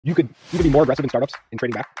you could be more aggressive in startups in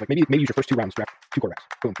trading back. Like maybe use your first 2 rounds, draft 2 quarterbacks.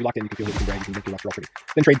 Boom, you locked in. You can feel it. You can brag. You can make your roster all pretty.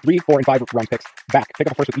 Then trade 3, 4, and 5 rounds picks back. Pick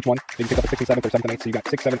up a first with each one. Then you pick up a 6th and 7th or 7th and 8th. So you got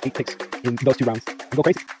 6, 7, 8 picks in those 2 rounds. And go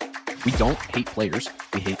crazy. We don't hate players.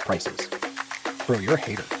 We hate prices. Bro, you're a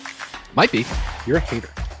hater. Might be. You're a hater.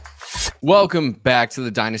 Welcome back to the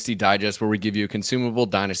Dynasty Digest, where we give you a consumable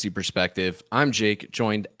Dynasty perspective. I'm Jake,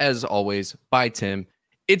 joined as always by Tim.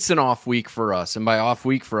 It's an off week for us. And by off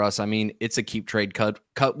week for us, I mean it's a keep trade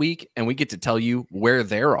cut week, and we get to tell you where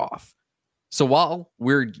they're off. So while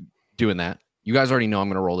we're doing that, you guys already know I'm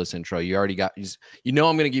going to roll this intro. You already got, I'm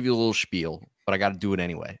going to give you a little spiel, but I got to do it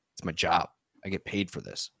anyway. It's my job. I get paid for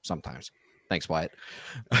this sometimes. Thanks, Wyatt.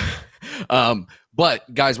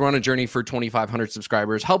 But guys, we're on a journey for 2,500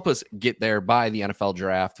 subscribers. Help us get there by the NFL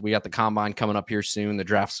draft. We got the combine coming up here soon. The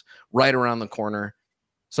draft's right around the corner.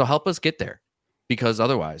 So help us get there, because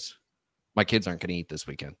otherwise my kids aren't going to eat this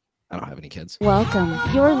weekend. I don't have any kids. Welcome.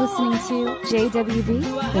 You're listening to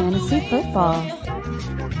JWB Fantasy Football.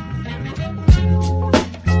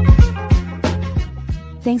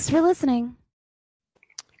 Thanks for listening.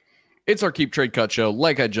 It's our Keep Trade Cut show,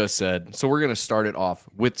 like I just said. So we're going to start it off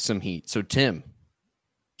with some heat. So Tim,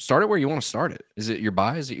 start it where you want to start it. Is it your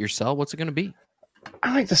buy? Is it your sell? What's it going to be?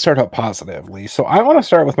 I like to start out positively. So I want to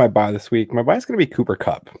start with my buy this week. My buy is going to be Cooper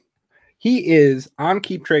Kupp. He is on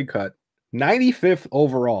Keep Trade Cut, 95th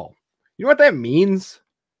overall. You know what that means?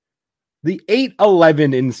 The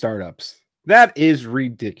 8-11 in startups. That is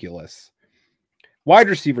ridiculous. Wide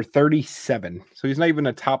receiver, 37. So he's not even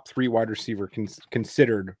a top 3 wide receiver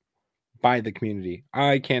considered by the community.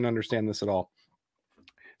 I can't understand this at all.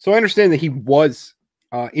 So I understand that he was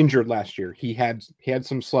injured last year. He had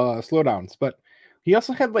some slowdowns, but he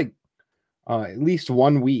also had at least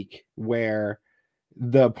 1 week where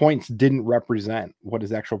the points didn't represent what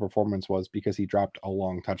his actual performance was because he dropped a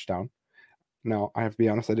long touchdown. Now, I have to be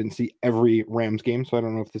honest, I didn't see every Rams game, so I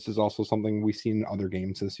don't know if this is also something we've seen in other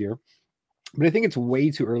games this year. But I think it's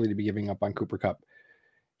way too early to be giving up on Cooper Kupp.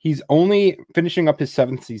 He's only finishing up his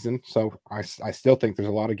 7th season, so I still think there's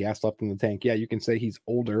a lot of gas left in the tank. Yeah, you can say he's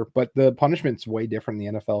older, but the punishment's way different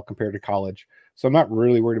in the NFL compared to college. So I'm not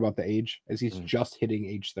really worried about the age, as he's just hitting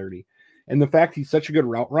age 30. And the fact he's such a good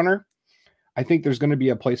route runner, I think there's going to be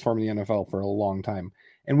a place for him in the NFL for a long time.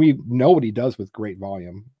 And we know what he does with great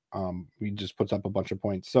volume. He just puts up a bunch of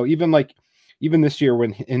points. So even this year,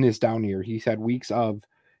 when in his down year, he's had weeks of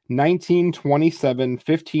 19, 27,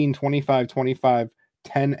 15, 25, 25,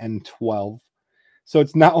 10, and 12. So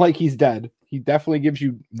it's not like he's dead. He definitely gives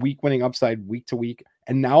you week winning upside week to week.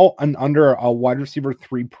 And now under a wide receiver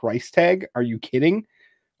 3 price tag. Are you kidding?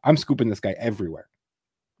 I'm scooping this guy everywhere.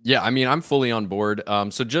 Yeah, I mean, I'm fully on board.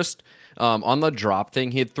 So just on the drop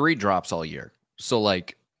thing, he had 3 drops all year. So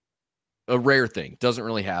like a rare thing. Doesn't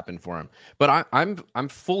really happen for him. But I'm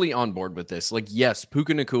fully on board with this. Like, yes,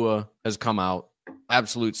 Puka Nacua has come out.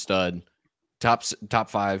 Absolute stud. Top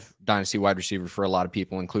 5 dynasty wide receiver for a lot of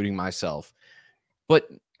people, including myself. But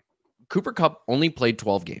Cooper Kupp only played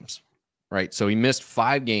 12 games, right? So he missed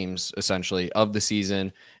 5 games essentially of the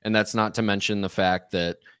season. And that's not to mention the fact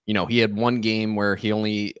that, he had 1 game where he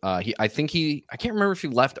only, I can't remember if he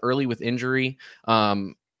left early with injury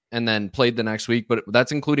and then played the next week, but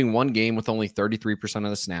that's including 1 game with only 33% of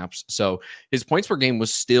the snaps. So his points per game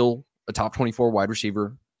was still a top 24 wide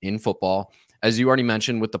receiver in football. As you already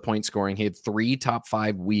mentioned with the point scoring, he had 3 top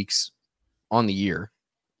 5 weeks on the year.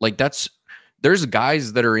 Like there's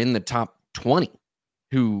guys that are in the top 20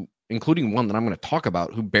 who, including one that I'm going to talk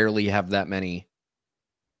about, who barely have that many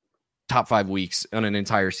top 5 weeks on an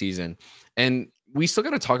entire season. And we still got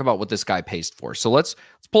to talk about what this guy paced for. So let's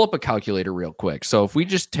pull up a calculator real quick. So if we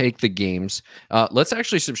just take the games, let's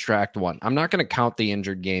actually subtract 1. I'm not going to count the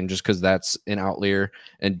injured game just because that's an outlier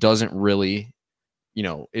and doesn't really,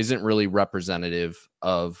 isn't really representative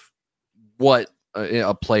of what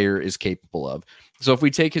a player is capable of. So if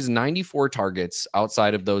we take his 94 targets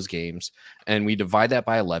outside of those games and we divide that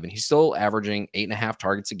by 11, he's still averaging 8.5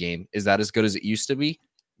 targets a game. Is that as good as it used to be?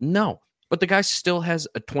 No, but the guy still has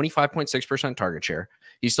a 25.6% target share.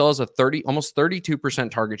 He still has a almost 32%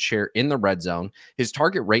 target share in the red zone. His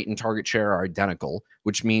target rate and target share are identical,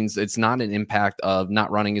 which means it's not an impact of not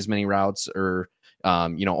running as many routes or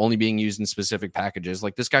only being used in specific packages.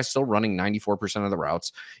 Like, this guy's still running 94% of the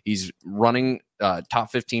routes. He's running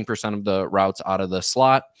top 15% of the routes out of the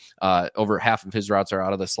slot. Over half of his routes are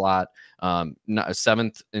out of the slot.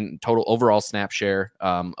 7th in total overall snap share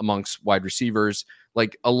amongst wide receivers.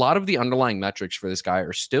 Like a lot of the underlying metrics for this guy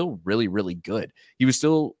are still really, really good. He was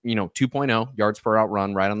still, 2.0 yards per out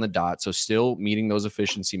run right on the dot. So still meeting those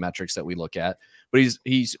efficiency metrics that we look at. But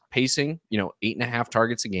he's pacing, 8.5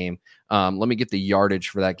 targets a game. Let me get the yardage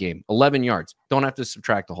for that game. 11 yards. Don't have to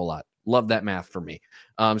subtract a whole lot. Love that math for me.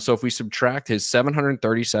 So if we subtract his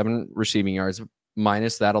 737 receiving yards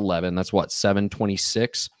minus that 11, that's what,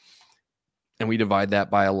 726? And we divide that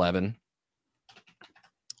by 11.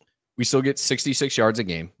 We still get 66 yards a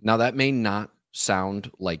game. Now, that may not sound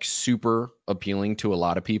like super appealing to a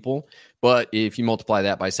lot of people, but if you multiply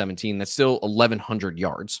that by 17, that's still 1,100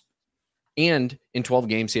 yards. And in 12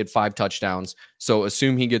 games, he had 5 touchdowns. So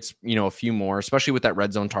assume he gets, a few more, especially with that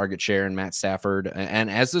red zone target share and Matt Stafford. And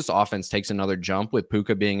as this offense takes another jump with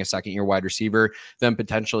Puka being a second-year wide receiver, then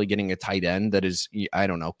potentially getting a tight end that is,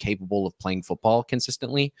 capable of playing football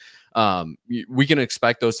consistently, we can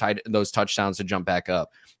expect those touchdowns to jump back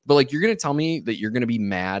up. But like, you're going to tell me that you're going to be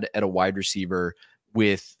mad at a wide receiver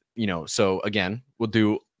with, so again, we'll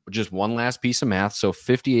do just one last piece of math. So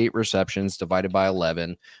 58 receptions divided by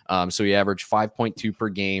 11. So you average 5.2 per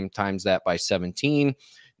game, times that by 17,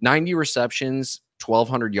 90 receptions,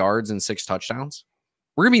 1,200 yards and 6 touchdowns.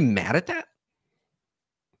 We're going to be mad at that.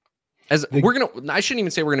 I shouldn't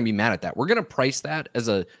even say we're going to be mad at that. We're going to price that as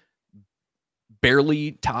a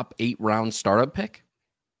barely top 8 round startup pick.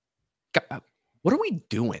 God, what are we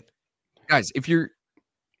doing? Guys, if you're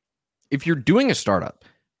doing a startup,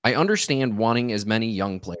 I understand wanting as many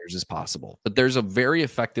young players as possible, but there's a very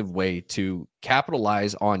effective way to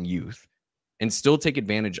capitalize on youth and still take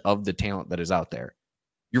advantage of the talent that is out there.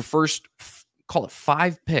 Your first, call it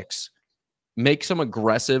 5 picks, make some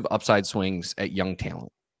aggressive upside swings at young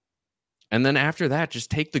talent. And then after that, just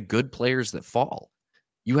take the good players that fall.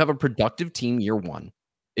 You have a productive team year one.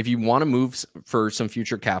 If you want to move for some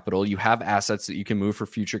future capital, you have assets that you can move for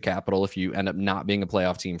future capital if you end up not being a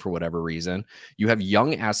playoff team for whatever reason. You have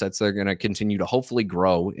young assets that are going to continue to hopefully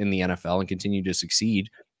grow in the NFL and continue to succeed,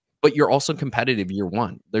 but you're also competitive year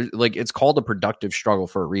one. It's called a productive struggle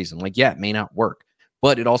for a reason. It may not work,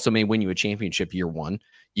 but it also may win you a championship year one.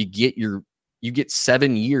 You get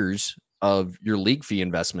 7 years of your league fee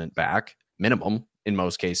investment back, minimum in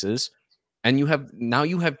most cases. And you have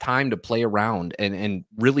time to play around and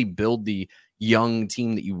really build the young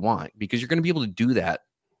team that you want, because you're going to be able to do that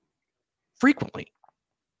frequently.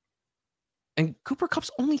 And Cooper Kupp's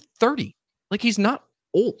only 30. He's not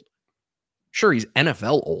old. Sure, he's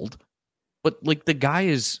NFL old, but the guy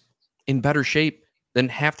is in better shape than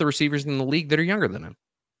half the receivers in the league that are younger than him.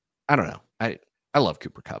 I don't know. I love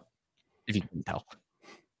Cooper Kupp, if you can tell.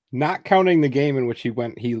 Not counting the game in which he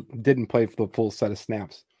didn't play for the full set of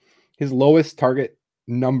snaps. His lowest target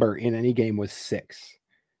number in any game was 6.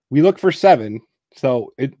 We look for 7,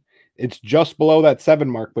 so it's just below that 7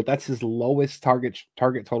 mark, but that's his lowest target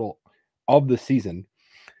total of the season.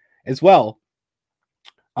 As well,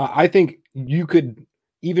 I think you could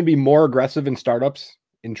even be more aggressive in startups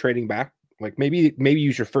in trading back. Maybe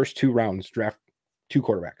use your first 2 rounds, draft 2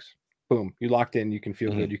 quarterbacks. Boom, you locked in. You can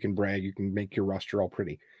feel good. You can brag. You can make your roster all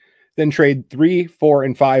pretty. Then trade 3, 4,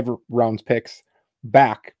 and 5 rounds picks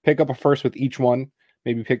back, pick up a first with each one,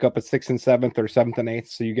 maybe pick up a 6th and 7th or 7th and 8th.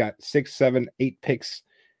 So you got 6, 7, 8 picks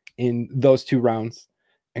in those 2 rounds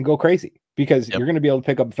and go crazy, because you're going to be able to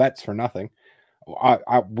pick up vets for nothing.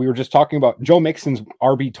 We were just talking about Joe Mixon's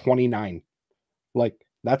RB29.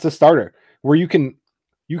 That's a starter where you can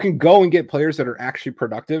go and get players that are actually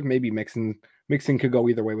productive. Maybe Mixon could go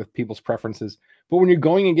either way with people's preferences. But when you're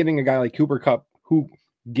going and getting a guy like Cooper Kupp, who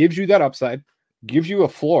gives you that upside, gives you a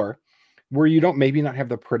floor, where you don't maybe not have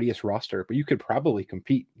the prettiest roster, but you could probably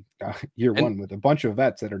compete year one with a bunch of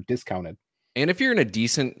vets that are discounted. And if you're in a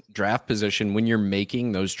decent draft position when you're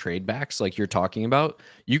making those trade backs like you're talking about,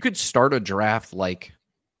 you could start a draft I'm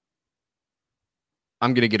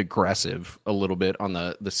going to get aggressive a little bit on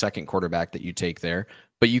the second quarterback that you take there,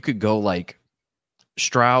 but you could go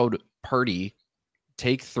Stroud, Purdy,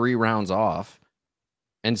 take 3 rounds off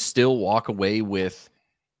and still walk away with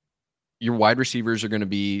your wide receivers are going to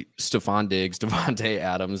be Stephon Diggs, Devontae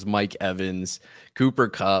Adams, Mike Evans, Cooper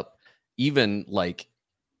Kupp, even let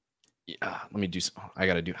me do some, I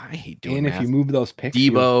hate doing and math. If you move those picks,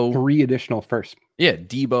 Debo, 3 additional firsts. Yeah,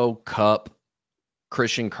 Debo, Kupp,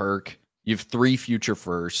 Christian Kirk. You have 3 future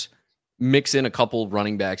firsts. Mix in a couple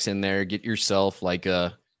running backs in there. Get yourself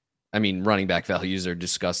running back values are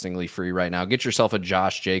disgustingly free right now. Get yourself a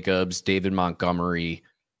Josh Jacobs, David Montgomery,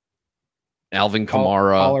 Alvin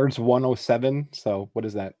Kamara. Pollard's 107. So what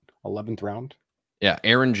is that? 11th round? Yeah.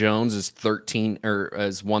 Aaron Jones is 13 or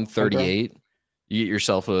as 138. You get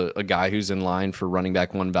yourself a guy who's in line for running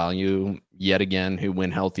back one value yet again, who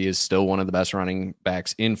when healthy is still one of the best running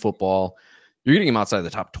backs in football. You're getting him outside the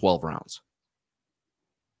top 12 rounds.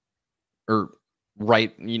 Or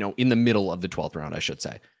right, in the middle of the 12th round, I should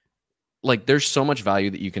say. Like, there's so much value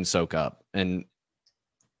that you can soak up. And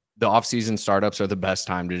the offseason startups are the best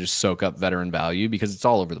time to just soak up veteran value because it's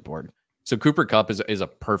all over the board. So Cooper Kupp is a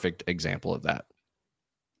perfect example of that.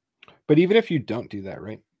 But even if you don't do that,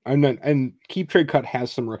 right? And Keep Trade Cut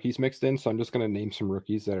has some rookies mixed in, so I'm just going to name some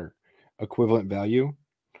rookies that are equivalent value.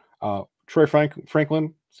 Troy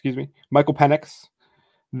Franklin, Michael Penix.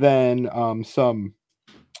 Then some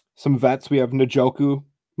vets. We have Njoku,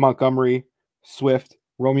 Montgomery, Swift,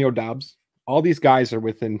 Romeo Dobbs. All these guys are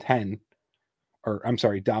within 10. Or I'm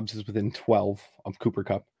sorry, Dobbs is within 12 of Cooper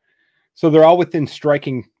Kupp. So they're all within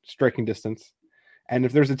striking distance. And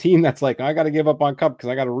if there's a team that's like, I got to give up on Kupp because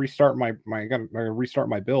I got to restart my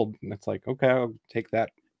build, and it's like, okay, I'll take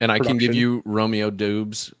that. And I can give you Romeo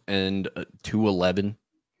Doubs and 211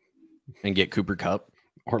 and get Cooper Kupp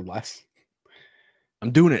or less.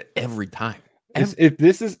 I'm doing it every time. If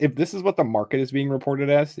this is what the market is being reported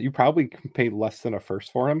as, you probably can pay less than a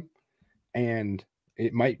first for him, and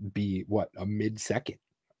it might be a mid-second.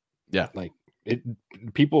 Yeah, like. I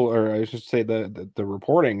should say the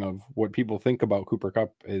reporting of what people think about Cooper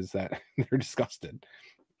Kupp is that they're disgusted,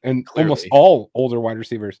 and clearly, almost all older wide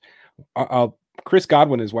receivers. Chris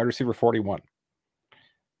Godwin is wide receiver 41.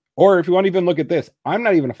 Or if you want to even look at this, I'm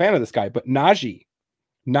not even a fan of this guy, but Najee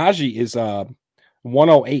is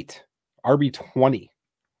 108 RB20.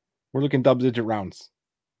 We're looking double-digit rounds,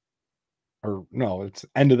 or no, it's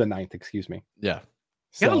end of the ninth. Excuse me. Yeah.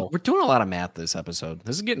 So we're doing a lot of math this episode.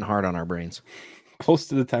 This is getting hard on our brains. Close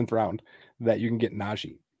to the 10th round that you can get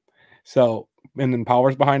Najee. So, and then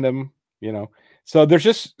Powers behind him, So there's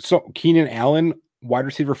just Keenan Allen, wide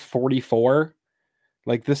receiver 44.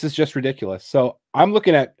 Like, this is just ridiculous. So I'm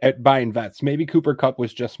looking at buying vets. Maybe Cooper Kupp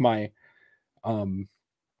was just my my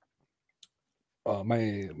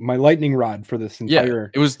lightning rod for this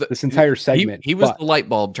entire this entire segment. He was the light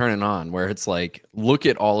bulb turning on where it's like, look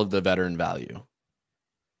at all of the veteran value.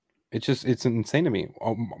 It's insane to me.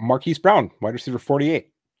 Marquise Brown, wide receiver 48,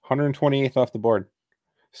 128th off the board.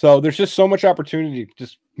 So there's just so much opportunity to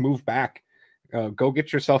just move back. Go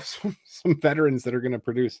get yourself some veterans that are going to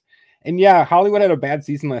produce. And yeah, Hollywood had a bad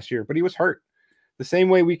season last year, but he was hurt. The same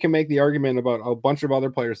way we can make the argument about a bunch of other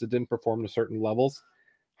players that didn't perform to certain levels.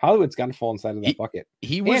 Hollywood's got to fall inside of that bucket.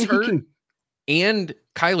 He was hurt, and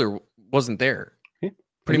Kyler wasn't there.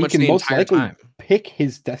 Pretty much the most likely time. Pick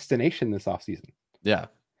his destination this offseason. Yeah.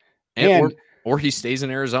 Or he stays in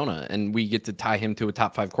Arizona and we get to tie him to a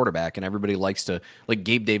top 5 quarterback, and everybody likes to, like,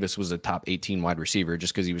 Gabe Davis was a top 18 wide receiver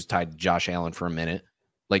just because he was tied to Josh Allen for a minute.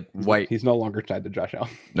 Like, why? He's no longer tied to Josh Allen.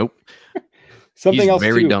 Nope. Something else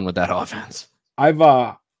very too. done with that offense. I've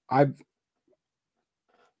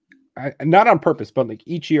not on purpose, but like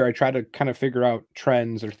each year I try to kind of figure out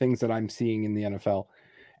trends or things that I'm seeing in the NFL.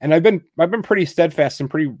 And I've been pretty steadfast and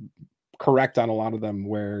pretty correct on a lot of them,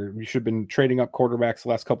 where we should have been trading up quarterbacks the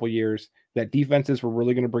last couple of years, that defenses were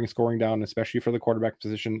really going to bring scoring down, especially for the quarterback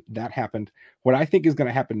position. That happened. What I think is going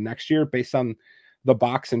to happen next year, based on the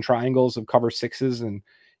box and triangles of cover 6s and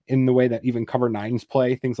in the way that even cover 9s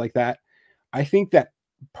play, things like that, I think that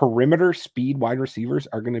perimeter speed wide receivers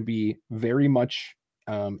are going to be very much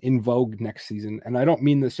in vogue next season. And I don't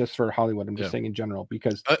mean this just for Hollywood. I'm just saying in general,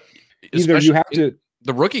 because either you have to...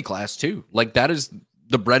 The rookie class too. Like, that is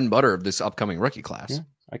the bread and butter of this upcoming rookie class. Yeah,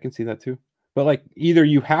 I can see that too. But like, either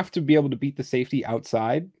you have to be able to beat the safety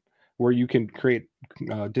outside where you can create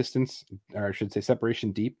distance, or I should say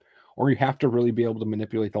separation deep, or you have to really be able to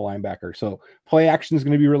manipulate the linebacker. So play action is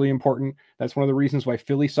going to be really important. That's one of the reasons why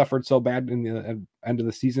Philly suffered so bad in the end of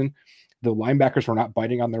the season. The linebackers were not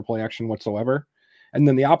biting on their play action whatsoever. And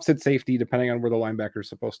then the opposite safety, depending on where the linebacker is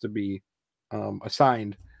supposed to be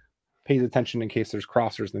assigned, pays attention in case there's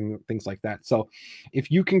crossers and things like that. So if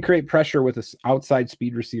you can create pressure with this outside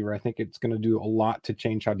speed receiver, I think it's going to do a lot to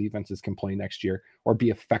change how defenses can play next year or be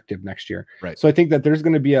effective next year. Right. So I think that there's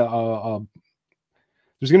going to be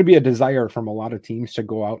a desire from a lot of teams to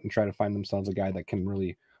go out and try to find themselves a guy that can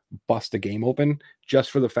really bust a game open, just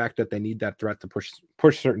for the fact that they need that threat to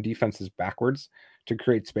push certain defenses backwards to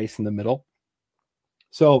create space in the middle.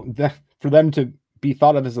 So for them to be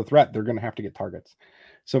thought of as a threat, they're going to have to get targets.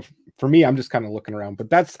 So for me, I'm just kind of looking around,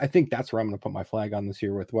 but I think that's where I'm going to put my flag on this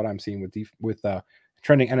year with what I'm seeing with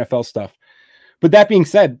trending NFL stuff. But that being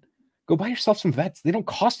said, go buy yourself some vets. They don't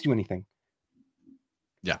cost you anything.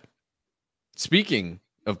 Yeah. Speaking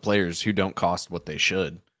of players who don't cost what they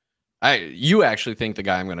should, you actually think the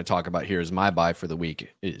guy I'm going to talk about here is my buy for the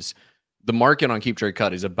week is the market on Keep Trade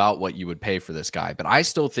Cut is about what you would pay for this guy, but I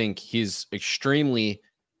still think he's extremely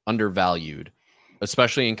undervalued,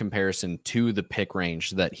 especially in comparison to the pick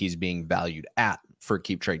range that he's being valued at for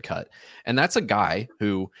Keep Trade Cut. And that's a guy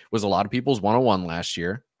who was a lot of people's 101 last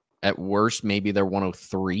year. At worst, maybe they're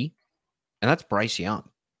 103. And that's Bryce Young.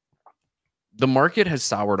 The market has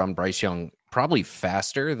soured on Bryce Young probably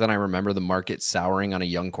faster than I remember the market souring on a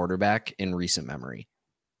young quarterback in recent memory.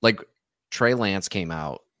 Like Trey Lance came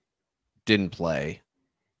out, didn't play,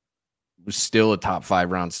 was still a top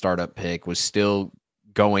 5 round startup pick, was still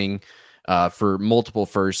going for multiple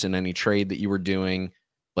firsts in any trade that you were doing.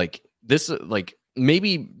 Like this, like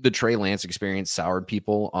maybe the Trey Lance experience soured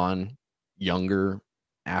people on younger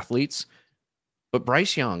athletes, but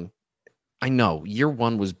Bryce Young, I know year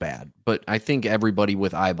 1 was bad, but I think everybody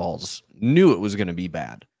with eyeballs knew it was going to be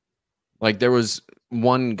bad. Like there was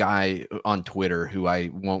one guy on Twitter who I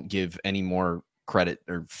won't give any more credit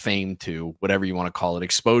or fame to, whatever you want to call it,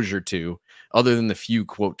 exposure to, other than the few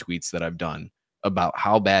quote tweets that I've done about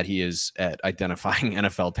how bad he is at identifying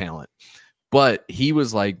NFL talent. But he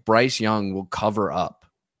was like, Bryce Young will cover up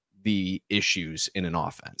the issues in an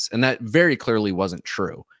offense. And that very clearly wasn't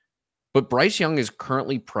true. But Bryce Young is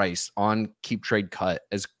currently priced on Keep Trade Cut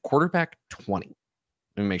as quarterback 20.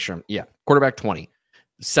 Let me make sure. Quarterback 20.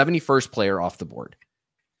 71st player off the board.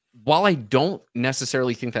 While I don't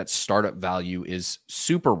necessarily think that startup value is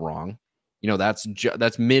super wrong, that's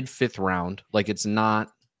mid 5th round. Like it's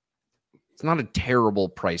not a terrible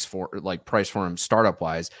price for him startup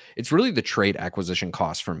wise. It's really the trade acquisition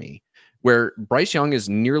cost for me, where Bryce Young is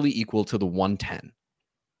nearly equal to the 110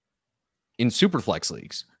 in Superflex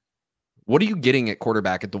leagues. What are you getting at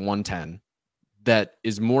quarterback at the 110 that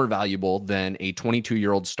is more valuable than a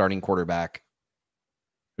 22-year-old starting quarterback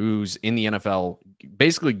who's in the NFL,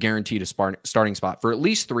 basically guaranteed a starting spot for at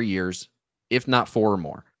least 3 years, if not 4 or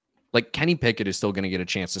more? Like Kenny Pickett is still going to get a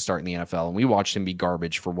chance to start in the NFL, and we watched him be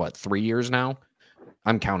garbage for 3 years now?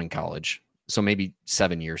 I'm counting college, so maybe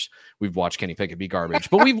 7 years we've watched Kenny Pickett be garbage,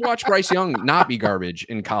 but we've watched Bryce Young not be garbage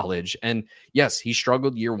in college. And yes, he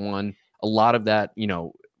struggled year 1. A lot of that,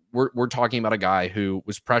 we're talking about a guy who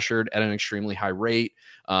was pressured at an extremely high rate.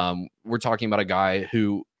 We're talking about a guy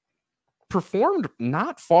who performed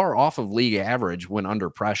not far off of league average when under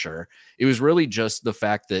pressure. It was really just the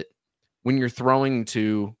fact that when you're throwing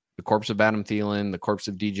to the corpse of Adam Thielen, the corpse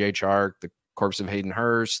of DJ Chark, the corpse of Hayden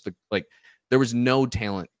Hurst, there was no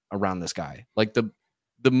talent around this guy. Like the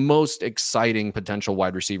most exciting potential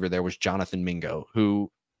wide receiver there was Jonathan Mingo,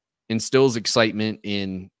 who instills excitement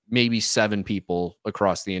in maybe 7 people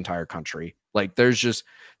across the entire country. Like there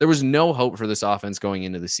was no hope for this offense going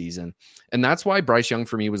into the season. And that's why Bryce Young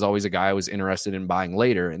for me was always a guy I was interested in buying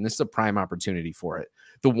later. And this is a prime opportunity for it.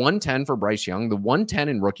 The 110 for Bryce Young, the 110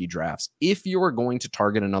 in rookie drafts, if you are going to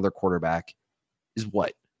target another quarterback, is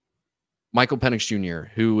what? Michael Penix Jr.,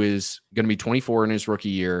 who is going to be 24 in his rookie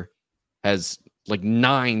year, has like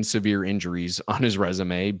 9 severe injuries on his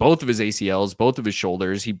resume, both of his ACLs, both of his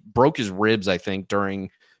shoulders. He broke his ribs, I think, during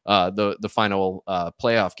the final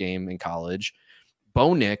playoff game in college.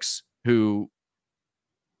 Bo Nix, who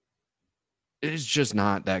is just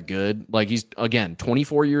not that good. Like he's, again,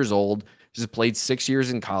 24 years old, just played 6 years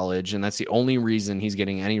in college, and that's the only reason he's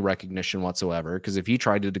getting any recognition whatsoever. Because if he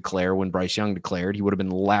tried to declare when Bryce Young declared, he would have been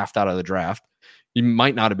laughed out of the draft. He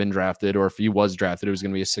might not have been drafted, or if he was drafted, it was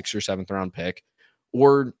going to be a 6th or 7th round pick.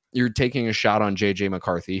 Or you're taking a shot on JJ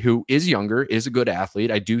McCarthy, who is younger, is a good athlete.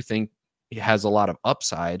 I do think he has a lot of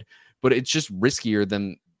upside, but it's just riskier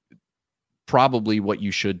than probably what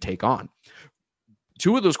you should take on.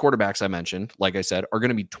 2 of those quarterbacks I mentioned, like I said, are going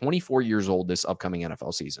to be 24 years old this upcoming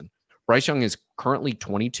NFL season. Bryce Young is currently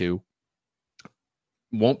 22,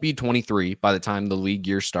 won't be 23 by the time the league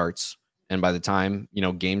year starts. And by the time,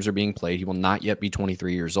 games are being played, he will not yet be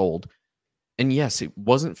 23 years old. And yes, it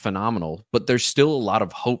wasn't phenomenal, but there's still a lot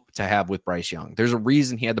of hope to have with Bryce Young. There's a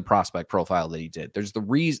reason he had the prospect profile that he did. There's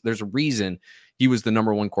a reason he was the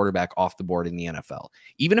number 1 quarterback off the board in the NFL.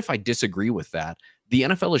 Even if I disagree with that, the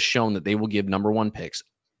NFL has shown that they will give number 1 picks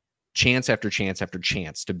chance after chance after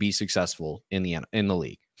chance to be successful in the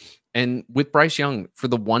league. And with Bryce Young for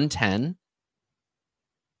the 110,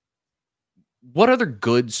 what other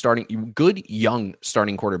good young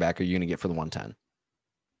starting quarterback are you going to get for the 110?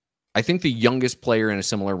 I think the youngest player in a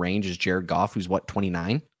similar range is Jared Goff, who's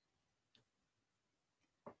 29.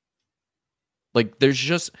 Like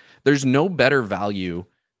there's no better value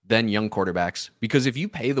than young quarterbacks, because if you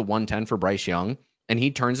pay the 110 for Bryce Young and he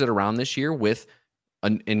turns it around this year with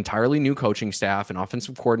an entirely new coaching staff, an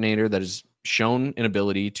offensive coordinator that has shown an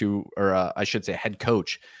ability to, or I should say, a head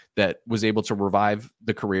coach that was able to revive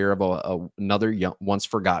the career of another once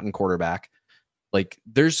forgotten quarterback. Like,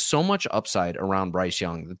 there's so much upside around Bryce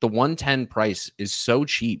Young that the 110 price is so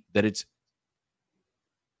cheap that it's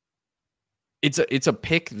a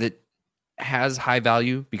pick that has high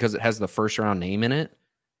value because it has the first round name in it.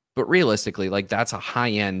 But realistically, like, that's a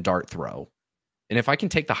high end dart throw. And if I can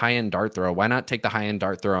take the high end dart throw, why not take the high end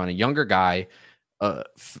dart throw on a younger guy, a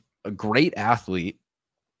great athlete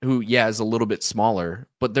who, yeah, is a little bit smaller,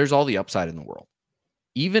 but there's all the upside in the world.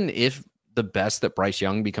 Even if the best that Bryce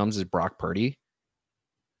Young becomes is Brock Purdy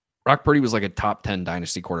was like a top 10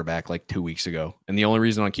 dynasty quarterback like 2 weeks ago. And the only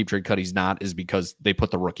reason on Keep Trade Cut he's not is because they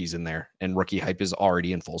put the rookies in there and rookie hype is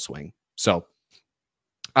already in full swing. So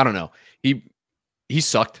I don't know. He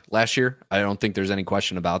sucked last year. I don't think there's any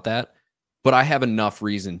question about that. But I have enough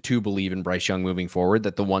reason to believe in Bryce Young moving forward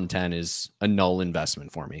that the 110 is a null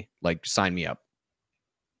investment for me. Like, sign me up.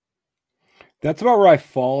 That's about where I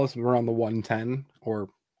fall, is around the 110, or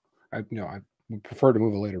I would prefer to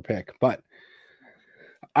move a later pick. But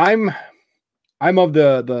I'm of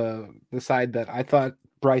the side that I thought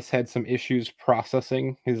Bryce had some issues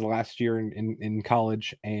processing his last year in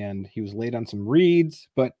college, and he was late on some reads,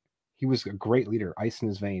 but he was a great leader, ice in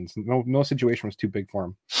his veins. No situation was too big for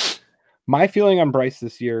him. My feeling on Bryce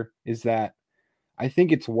this year is that I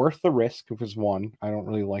think it's worth the risk because, one, I don't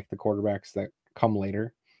really like the quarterbacks that come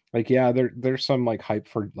later. Like, yeah, there's some like hype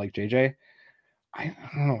for like JJ. I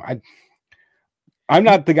don't know. I'm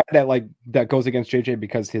not the guy that goes against JJ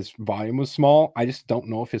because his volume was small. I just don't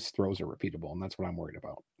know if his throws are repeatable, and that's what I'm worried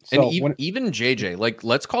about. So and even JJ, like,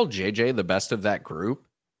 let's call JJ the best of that group.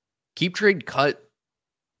 Keep Trade Cut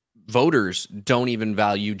voters don't even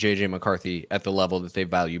value JJ McCarthy at the level that they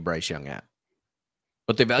value Bryce Young at.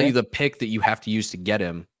 But they value the pick that you have to use to get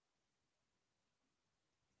him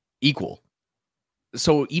equal.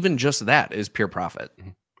 So even just that is pure profit.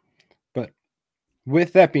 But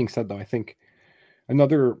with that being said, though, I think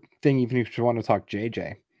another thing, even if you want to talk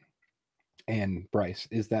JJ and Bryce,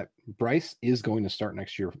 is that Bryce is going to start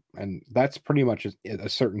next year. And that's pretty much a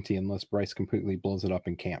certainty unless Bryce completely blows it up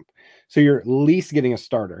in camp. So you're at least getting a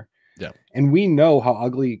starter. Yeah. And we know how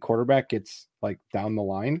ugly quarterback gets like down the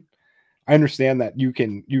line. I understand that you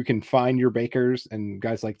can find your Bakers and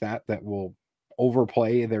guys like that will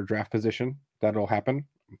overplay their draft position. That'll happen.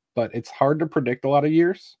 But it's hard to predict a lot of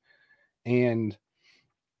years. And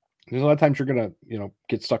there's a lot of times you're gonna,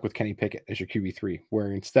 get stuck with Kenny Pickett as your QB3,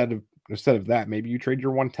 where instead of that, maybe you trade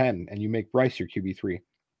your 110 and you make Bryce your QB3.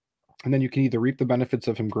 And then you can either reap the benefits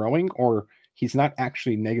of him growing, or he's not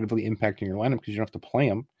actually negatively impacting your lineup because you don't have to play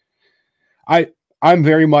him. I'm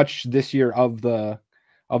very much this year of the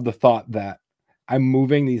thought that I'm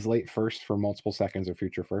moving these late firsts for multiple seconds or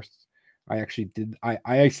future firsts. I actually did.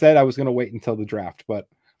 I said I was going to wait until the draft, but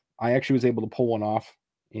I actually was able to pull one off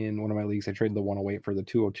in one of my leagues. I traded the 108 for the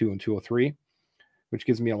 202 and 203, which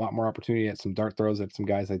gives me a lot more opportunity at some dart throws at some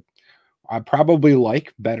guys I probably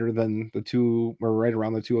like better than the two, or right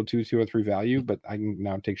around the 202, 203 value, but I can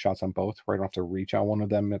now take shots on both where I don't have to reach out one of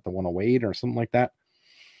them at the 108 or something like that.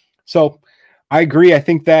 So I agree. I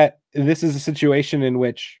think that this is a situation in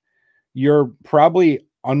which you're probably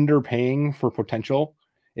underpaying for potential.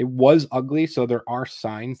 It was ugly, so there are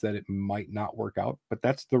signs that it might not work out, but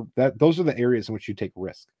those are the areas in which you take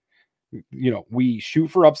risk. We shoot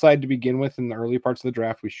for upside to begin with in the early parts of the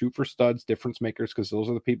draft. We shoot for studs, difference makers, because those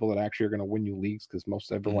are the people that actually are going to win you leagues, because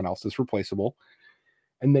most everyone else is replaceable.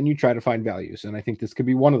 And then you try to find values. And I think this could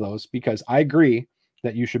be one of those, because I agree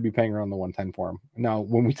that you should be paying around the 110 for him. Now,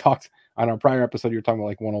 when we talked on our prior episode, you were talking about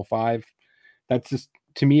like 105. That's just,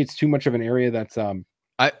 to me, it's too much of an area that's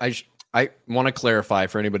I want to clarify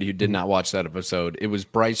for anybody who did not watch that episode. It was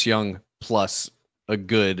Bryce Young plus a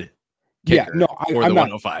good kicker for the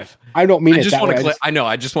 105. I don't mean I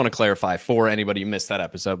just want to clarify for anybody who missed that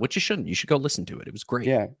episode, which you shouldn't. You should go listen to it. It was great.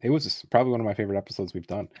 Yeah, it was probably one of my favorite episodes we've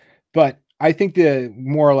done. But I think the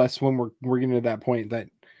more or less when we're getting to that point that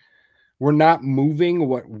we're not moving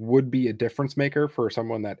what would be a difference maker for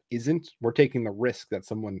someone that isn't. We're taking the risk that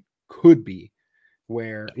someone could be,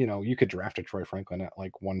 where you could draft a Troy Franklin at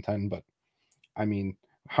like 110, but I mean,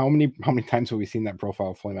 how many times have we seen that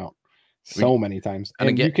profile flame out? So many times. And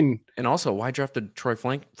again, and also, why draft a Troy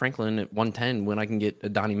Franklin at 110 when I can get a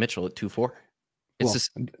Donnie Mitchell at 2-4? It's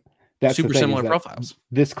just that's super similar profiles.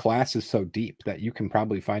 This class is so deep that you can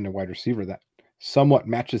probably find a wide receiver that somewhat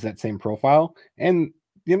matches that same profile. And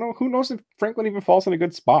who knows if Franklin even falls in a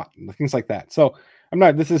good spot and things like that. So I'm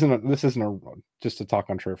not. This isn't just to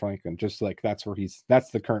talk on Troy Franklin. Just like that's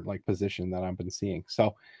the current like position that I've been seeing.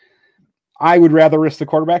 So I would rather risk the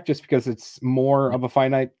quarterback just because it's more of a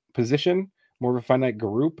finite position, more of a finite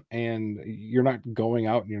group, and you're not going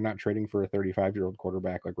out and you're not trading for a 35-year-old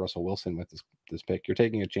quarterback like Russell Wilson with this pick. You're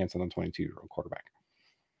taking a chance on a 22-year-old quarterback.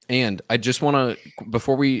 And I just want to,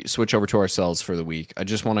 before we switch over to ourselves for the week, I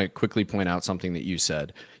just want to quickly point out something that you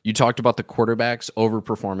said. You talked about the quarterbacks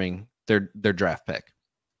overperforming their draft pick.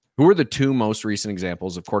 Who are the two most recent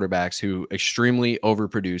examples of quarterbacks who extremely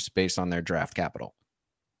overproduced based on their draft capital?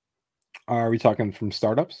 Are we talking from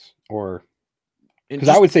startups or? Because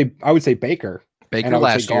I would say Baker. Baker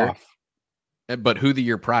last year. But who the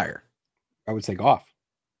year prior? I would say Goff.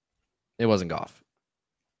 It wasn't Goff.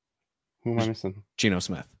 Who am I missing? Geno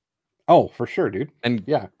Smith. Oh, for sure, dude. And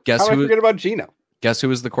yeah, guess who? I forget about Geno. Guess who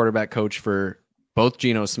was the quarterback coach for both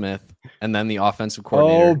Geno Smith and then the offensive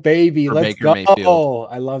coordinator? Oh, baby, let's Baker go! Mayfield. Oh,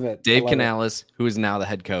 I love it. Dave Canales, who is now the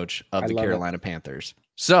head coach of the Carolina Panthers.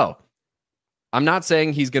 So, I'm not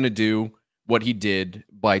saying he's going to do what he did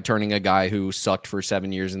by turning a guy who sucked for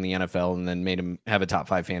 7 years in the NFL and then made him have a top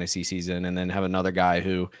 5 fantasy season, and then have another guy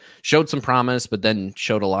who showed some promise, but then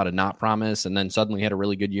showed a lot of not promise, and then suddenly had a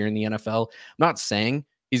really good year in the NFL. I'm not saying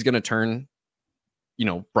he's going to turn,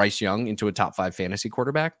 Bryce Young into a top 5 fantasy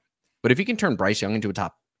quarterback, but if he can turn Bryce Young into a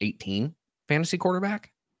top 18 fantasy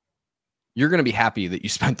quarterback, you're going to be happy that you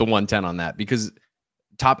spent the 110 on that, because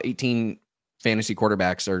top 18 fantasy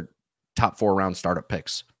quarterbacks are top 4 round startup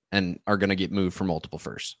picks and are going to get moved for multiple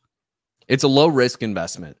firsts. It's a low risk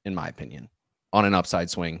investment, in my opinion, on an upside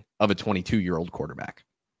swing of a 22-year-old quarterback.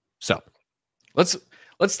 So let's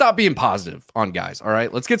stop being positive on guys. All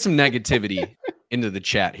right, let's get some negativity into the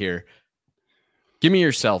chat here. Give me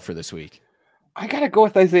yourself for this week. I got to go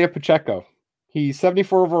with Isaiah Pacheco. He's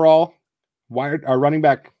 74 overall, running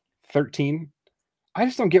back 13. I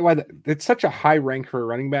just don't get why it's such a high rank for a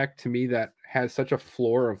running back to me that has such a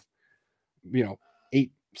floor of,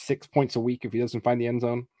 6 points a week if he doesn't find the end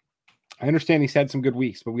zone. I understand he's had some good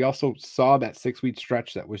weeks, but we also saw that 6-week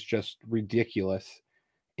stretch that was just ridiculous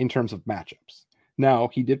in terms of matchups. Now,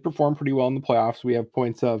 he did perform pretty well in the playoffs. We have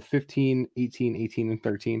points of 15, 18, 18, and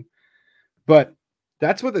 13. But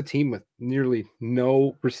that's with a team with nearly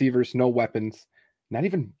no receivers, no weapons, not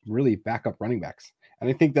even really backup running backs. And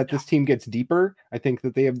I think that this team gets deeper. I think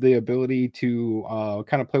that they have the ability to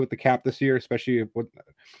kind of play with the cap this year, especially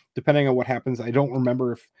depending on what happens. I don't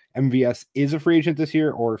remember if MVS is a free agent this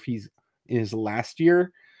year or if he's in his last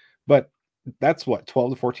year, but that's what,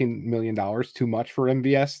 $12 to $14 million too much for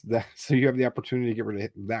MVS. So you have the opportunity to get rid of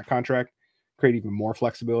that contract, create even more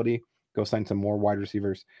flexibility, go sign some more wide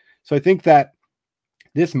receivers. So I think that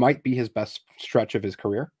this might be his best stretch of his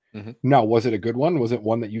career. Mm-hmm. Now, was it a good one? Was it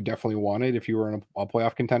one that you definitely wanted if you were in a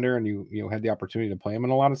playoff contender and you had the opportunity to play him in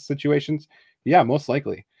a lot of situations? Yeah, most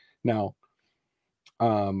likely. Now,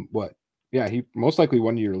 he most likely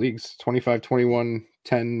won your leagues, 25, 21,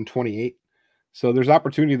 10, 28. So there's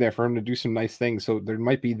opportunity there for him to do some nice things. So there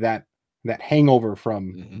might be that hangover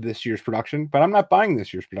from this year's production, but I'm not buying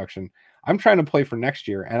this year's production. I'm trying to play for next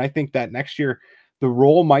year. And I think that next year, the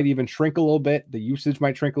role might even shrink a little bit. The usage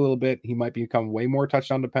might shrink a little bit. He might become way more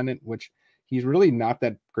touchdown dependent, which he's really not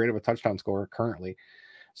that great of a touchdown scorer currently.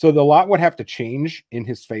 So the lot would have to change in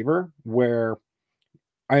his favor, where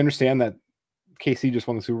I understand that KC just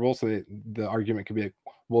won the Super Bowl. So the argument could be like,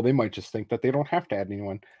 well, they might just think that they don't have to add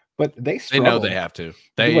anyone, but they struggled. They know they have to.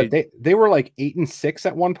 They were like 8-6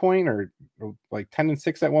 at one point, or like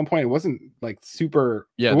 10-6 at one point. It wasn't like super.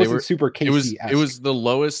 Yeah, it wasn't super KC. It was the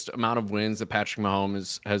lowest amount of wins that Patrick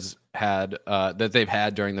Mahomes has had that they've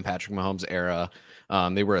had during the Patrick Mahomes era.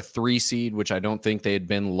 They were a 3 seed, which I don't think they had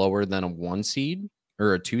been lower than a 1 seed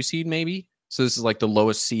or a 2 seed maybe. So this is like the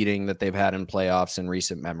lowest seeding that they've had in playoffs in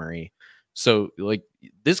recent memory. So like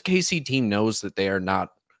this KC team knows that they are not.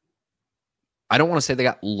 I don't want to say they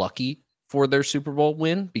got lucky for their Super Bowl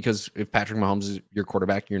win, because if Patrick Mahomes is your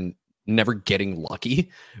quarterback, you're never getting lucky.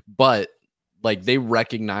 But like they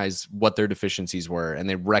recognize what their deficiencies were, and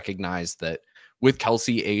they recognize that with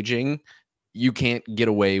Kelsey aging, you can't get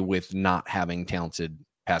away with not having talented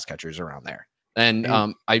pass catchers around there. And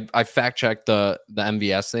I fact checked the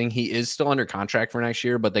MVS thing. He is still under contract for next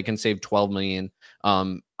year, but they can save $12 million.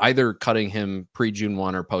 Either cutting him pre-June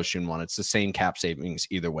 1 or post-June 1. It's the same cap savings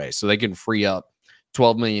either way. So they can free up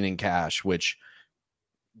 $12 million in cash, which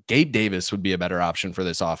Gabe Davis would be a better option for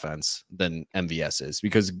this offense than MVS is,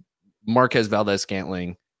 because Marquez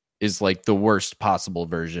Valdez-Scantling is like the worst possible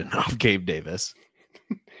version of Gabe Davis.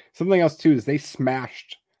 Something else too is they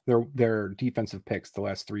smashed their defensive picks the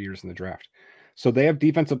last 3 years in the draft. So they have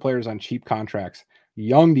defensive players on cheap contracts,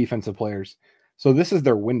 young defensive players. So this is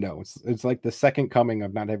their window. It's like the second coming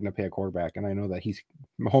of not having to pay a quarterback. And I know that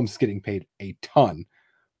Mahomes is getting paid a ton,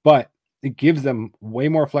 but it gives them way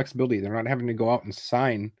more flexibility. They're not having to go out and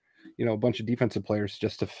sign, a bunch of defensive players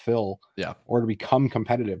just to fill or to become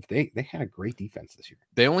competitive. They had a great defense this year.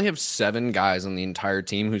 They only have 7 guys on the entire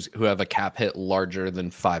team who have a cap hit larger than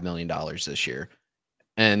 $5 million this year.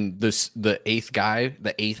 And the 8th guy,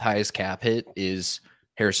 the 8th highest cap hit is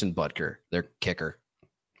Harrison Butker, their kicker.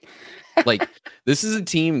 Like, this is a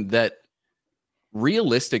team that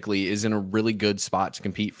realistically is in a really good spot to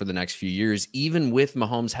compete for the next few years, even with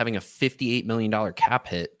Mahomes having a $58 million cap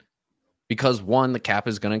hit, because one, the cap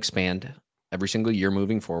is going to expand every single year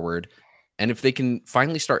moving forward. And if they can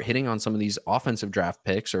finally start hitting on some of these offensive draft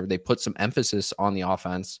picks, or they put some emphasis on the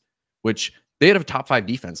offense, which they had a top 5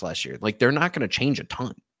 defense last year, like, they're not going to change a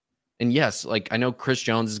ton. And yes, like, I know Chris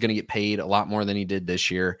Jones is going to get paid a lot more than he did this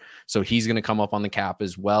year, so he's going to come up on the cap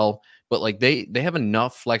as well. But like, they have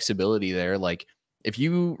enough flexibility there. Like, if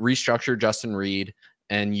you restructure Justin Reed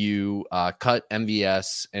and you cut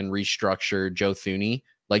MVS and restructure Joe Thuney,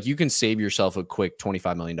 like, you can save yourself a quick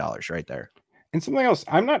 $25 million right there. And something else,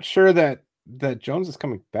 I'm not sure that Jones is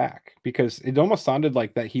coming back, because it almost sounded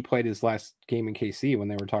like that he played his last game in KC when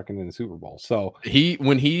they were talking in the Super Bowl. So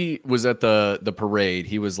when he was at the parade,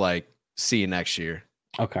 he was like, "See you next year."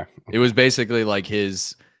 Okay. It was basically like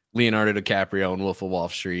his Leonardo DiCaprio and Wolf of Wall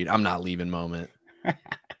Street, "I'm not leaving" moment.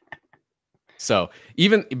 So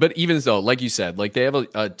even so, like you said, like, they have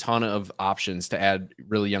a ton of options to add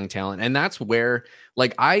really young talent. And that's where,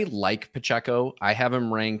 like, I like Pacheco. I have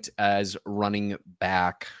him ranked as running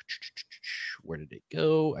back. Where did it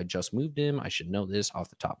go? I just moved him. I should know this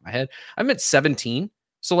off the top of my head. I'm at 17.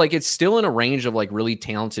 So, like, it's still in a range of, like, really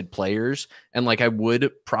talented players. And, like, I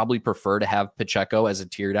would probably prefer to have Pacheco as a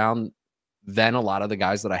tier down than a lot of the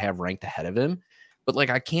guys that I have ranked ahead of him. But,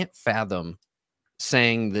 like, I can't fathom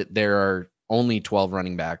saying that there are only 12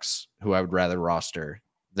 running backs who I would rather roster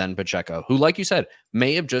than Pacheco, who, like you said,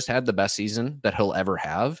 may have just had the best season that he'll ever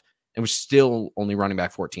have and was still only running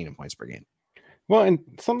back 14 in points per game. Well, and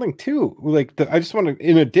something too, like, I just want to,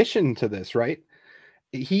 in addition to this, right?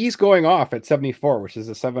 He's going off at 74, which is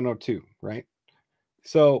a 702, right?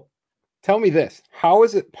 So tell me this, how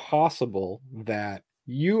is it possible that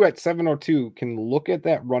you at 702 can look at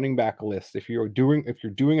that running back list if you're doing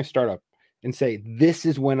a startup and say, this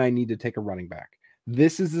is when I need to take a running back?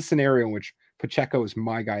 This is the scenario in which Pacheco is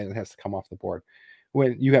my guy that has to come off the board.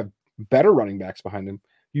 When you have better running backs behind him,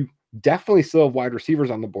 you definitely still have wide receivers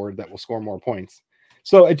on the board that will score more points.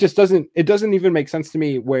 So it doesn't even make sense to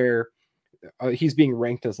me where he's being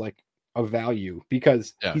ranked as like a value,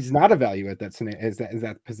 because he's not a value at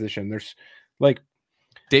that position. There's like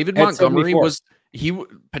David Montgomery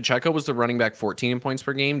Pacheco was the running back 14 in points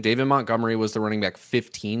per game. David Montgomery was the running back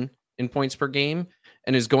 15 in points per game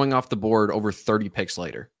and is going off the board over 30 picks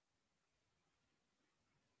later.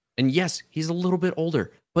 And yes, he's a little bit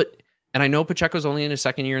older, and I know Pacheco's only in his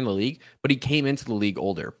second year in the league, but he came into the league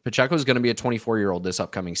older. Pacheco's going to be a 24-year-old this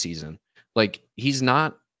upcoming season. Like, he's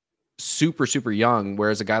not super, super young,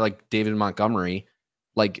 whereas a guy like David Montgomery,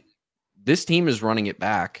 like, this team is running it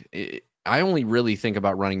back. I only really think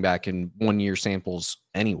about running back in 1-year samples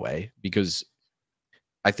anyway, because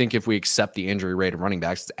I think if we accept the injury rate of running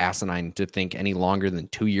backs, it's asinine to think any longer than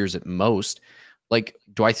 2 years at most. Like,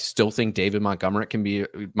 do I still think David Montgomery can be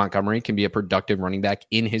a productive running back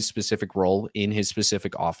in his specific role, in his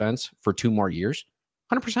specific offense for 2 more years?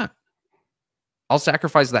 100%. I'll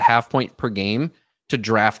sacrifice the half point per game to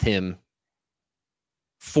draft him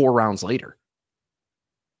 4 rounds later.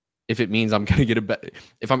 If it means I'm going to get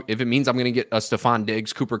if it means I'm going to get a Stephon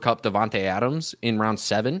Diggs, Cooper Kupp, Devontae Adams in round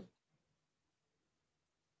 7.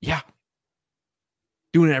 Yeah.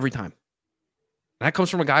 Doing it every time. And that comes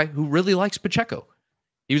from a guy who really likes Pacheco.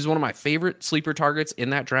 He was one of my favorite sleeper targets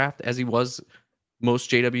in that draft, as he was most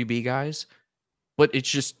JWB guys. But it's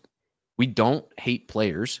just, we don't hate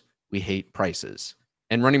players. We hate prices.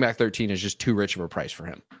 And running back 13 is just too rich of a price for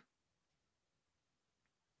him.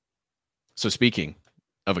 So speaking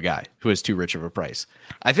of a guy who is too rich of a price,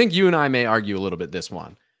 I think you and I may argue a little bit this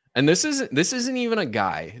one. And this isn't even a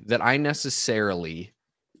guy that I necessarily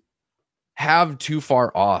have too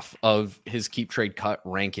far off of his keep trade cut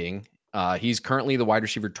ranking. He's currently the wide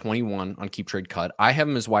receiver 21 on keep trade cut. I have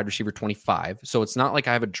him as wide receiver 25. So it's not like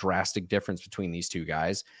I have a drastic difference between these two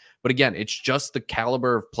guys. But again, it's just the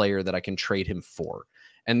caliber of player that I can trade him for.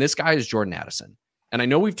 And this guy is Jordan Addison. And I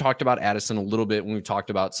know we've talked about Addison a little bit when we've talked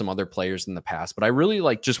about some other players in the past, but I really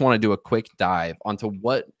just want to do a quick dive onto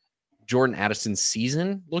what Jordan Addison's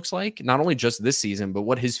season looks like. Not only just this season, but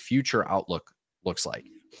what his future outlook looks like.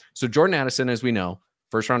 So Jordan Addison, as we know,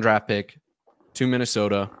 first round draft pick to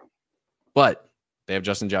Minnesota, but they have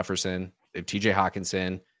Justin Jefferson, they have TJ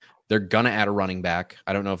Hawkinson. They're going to add a running back.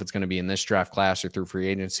 I don't know if it's going to be in this draft class or through free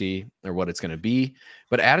agency or what it's going to be.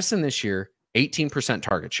 But Addison this year, 18%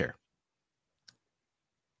 target share.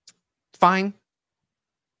 Fine.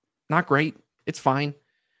 Not great. It's fine.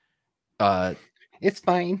 It's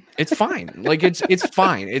fine. It's fine. Like it's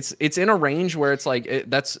fine. It's in a range where it's like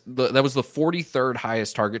that was the 43rd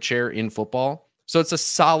highest target share in football. So it's a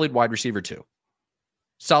solid wide receiver too.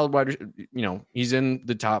 Solid wide, he's in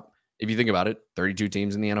the top, if you think about it, 32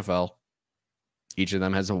 teams in the NFL. Each of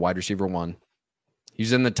them has a wide receiver 1.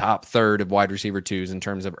 He's in the top third of wide receiver 2s in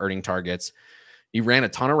terms of earning targets. He ran a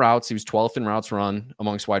ton of routes. He was 12th in routes run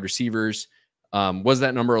amongst wide receivers. Was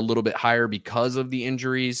that number a little bit higher because of the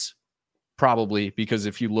injuries? Probably, because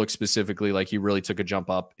if you look specifically, like he really took a jump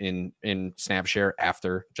up in snap share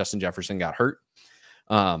after Justin Jefferson got hurt.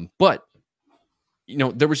 But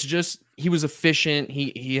there was just, he was efficient.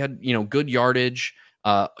 He had, good yardage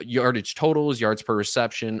totals, yards per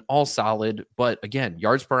reception, all solid. But again,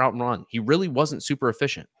 yards per out and run, he really wasn't super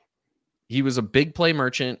efficient. He was a big play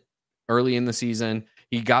merchant early in the season.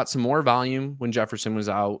 He got some more volume when Jefferson was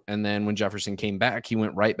out. And then when Jefferson came back, he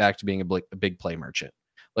went right back to being a big play merchant.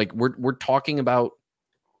 Like we're talking about,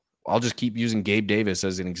 I'll just keep using Gabe Davis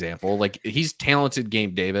as an example. Like he's talented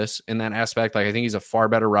Gabe Davis in that aspect. Like I think he's a far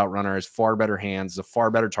better route runner, has far better hands, a far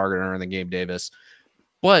better target runner than Gabe Davis.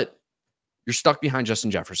 But you're stuck behind Justin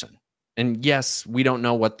Jefferson. And yes, we don't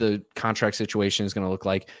know what the contract situation is going to look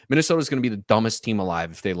like. Minnesota is going to be the dumbest team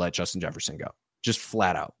alive if they let Justin Jefferson go. Just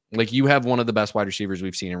flat out. Like you have one of the best wide receivers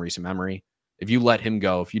we've seen in recent memory. If you let him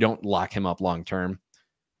go, if you don't lock him up long term,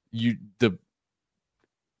 the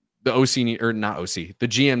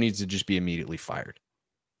GM needs to just be immediately fired.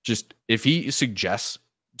 Just if he suggests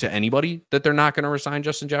to anybody that they're not going to resign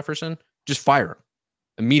Justin Jefferson, just fire him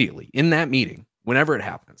immediately in that meeting, whenever it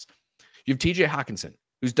happens. You have TJ Hawkinson,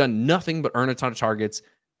 who's done nothing but earn a ton of targets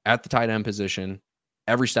at the tight end position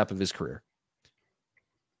every step of his career.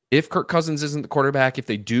 If Kirk Cousins isn't the quarterback, if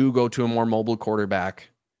they do go to a more mobile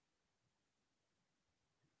quarterback,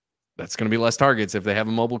 that's going to be less targets. If they have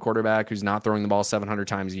a mobile quarterback who's not throwing the ball 700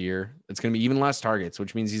 times a year, it's going to be even less targets,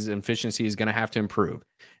 which means his efficiency is going to have to improve.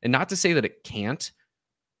 And not to say that it can't,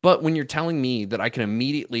 but when you're telling me that I can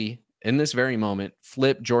immediately, in this very moment,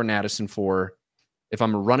 flip Jordan Addison for, if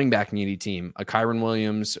I'm a running back needy team, a Kyron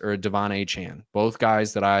Williams or a Devon Achane, both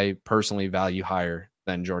guys that I personally value higher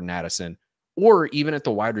than Jordan Addison, or even at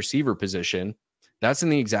the wide receiver position, that's in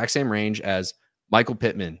the exact same range as Michael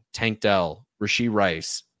Pittman, Tank Dell, Rashee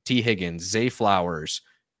Rice, T. Higgins, Zay Flowers,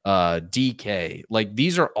 DK. Like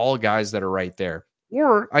these are all guys that are right there.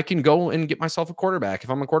 Or I can go and get myself a quarterback if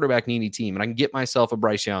I'm a quarterback needy team, and I can get myself a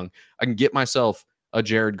Bryce Young. I can get myself a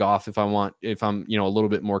Jared Goff if I'm a little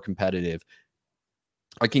bit more competitive.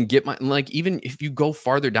 I can get even if you go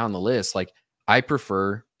farther down the list, like I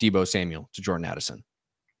prefer Deebo Samuel to Jordan Addison.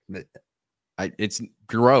 It's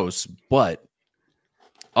gross, but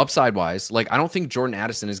upside wise, like I don't think Jordan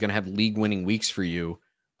Addison is going to have league winning weeks for you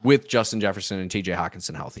with Justin Jefferson and TJ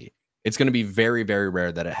Hawkinson healthy. It's going to be very, very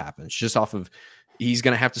rare that it happens. Just off of, he's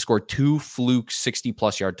going to have to score 2 fluke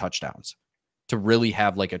 60+ yard touchdowns to really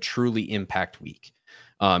have like a truly impact week.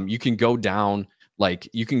 You can go down, like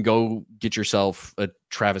you can go get yourself a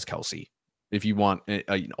Travis Kelce if you want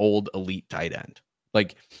an old elite tight end.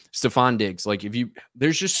 Like Stephon Diggs, like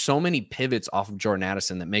there's just so many pivots off of Jordan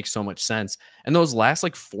Addison that makes so much sense. And those last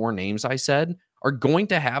like 4 names I said are going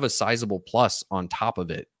to have a sizable plus on top of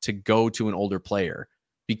it to go to an older player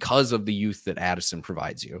because of the youth that Addison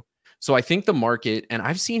provides you. So I think the market, and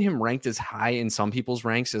I've seen him ranked as high in some people's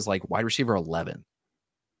ranks as like wide receiver 11.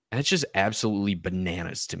 And it's just absolutely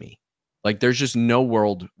bananas to me. Like there's just no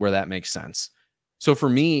world where that makes sense. So for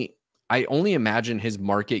me, I only imagine his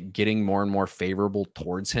market getting more and more favorable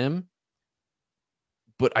towards him.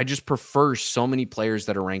 But I just prefer so many players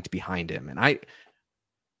that are ranked behind him. And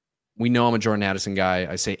we know I'm a Jordan Addison guy.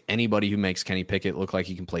 I say anybody who makes Kenny Pickett look like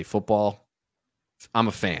he can play football, I'm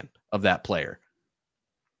a fan of that player.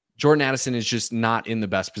 Jordan Addison is just not in the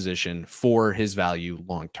best position for his value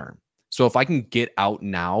long term. So if I can get out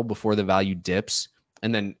now before the value dips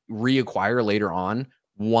and then reacquire later on,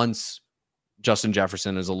 once Justin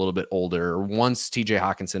Jefferson is a little bit older, or once TJ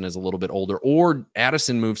Hawkinson is a little bit older, or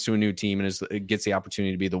Addison moves to a new team and gets the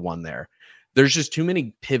opportunity to be the one there. There's just too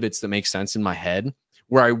many pivots that make sense in my head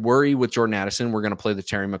where I worry with Jordan Addison, we're going to play the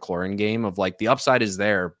Terry McLaurin game of like the upside is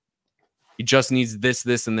there. He just needs this,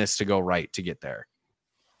 this, and this to go right to get there.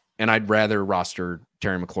 And I'd rather roster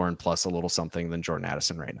Terry McLaurin plus a little something than Jordan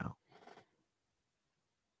Addison right now.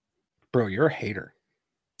 Bro, you're a hater.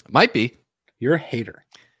 Might be. You're a hater.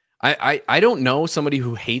 I don't know somebody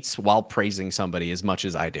who hates while praising somebody as much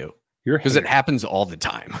as I do. Because it happens all the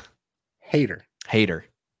time. Hater.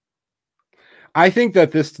 I think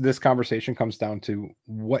that this conversation comes down to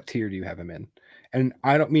what tier do you have him in? And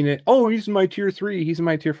I don't mean it, oh, he's in my tier 3, he's in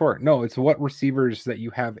my tier 4. No, it's what receivers that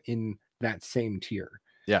you have in that same tier.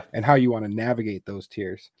 Yeah. And how you want to navigate those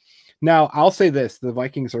tiers. Now, I'll say this. The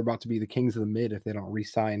Vikings are about to be the kings of the mid if they don't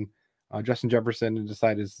re-sign Justin Jefferson and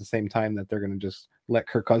decide at the same time that they're going to just let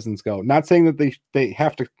Kirk Cousins go. Not saying that they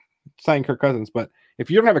have to sign Kirk Cousins, but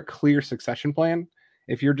if you don't have a clear succession plan,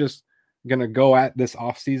 if you're just going to go at this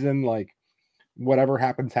offseason like whatever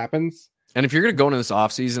happens. And if you're going to go into this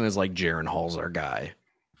offseason as like Jaron Hall's our guy.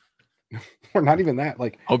 Or not even that.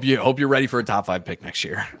 Like hope you're ready for a top 5 pick next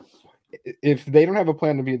year. If they don't have a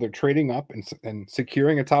plan of either trading up and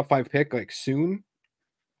securing a top 5 pick like soon,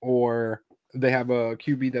 or they have a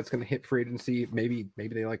QB that's going to hit free agency, maybe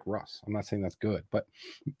they like Russ. I'm not saying that's good, but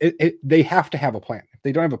they have to have a plan. If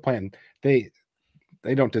they don't have a plan, they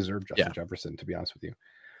don't deserve Justin Jefferson, to be honest with you.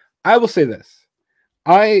 I will say this.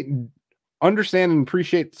 I understand and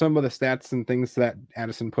appreciate some of the stats and things that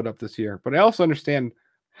Addison put up this year, but I also understand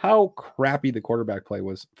how crappy the quarterback play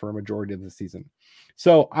was for a majority of the season.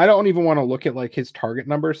 So I don't even want to look at like his target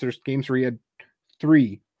numbers. There's games where he had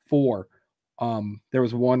 3, 4. There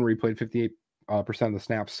was one where he played 58% of the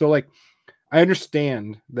snaps. So like, I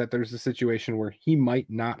understand that there's a situation where he might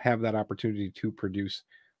not have that opportunity to produce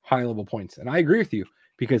high level points. And I agree with you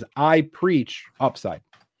because I preach upside.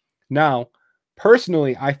 Now,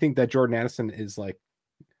 personally, I think that Jordan Addison is like,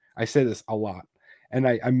 I say this a lot. And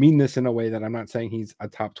I mean this in a way that I'm not saying he's a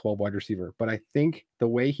top 12 wide receiver, but I think the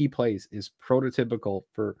way he plays is prototypical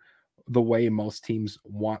for the way most teams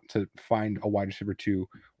want to find a wide receiver 2,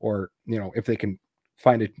 or, you know, if they can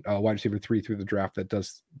find a wide receiver 3 through the draft that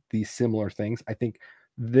does these similar things. I think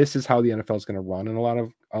this is how the NFL is going to run in a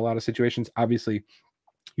lot of situations. Obviously,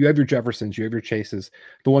 you have your Jeffersons, you have your Chases,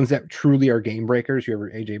 the ones that truly are game breakers. You have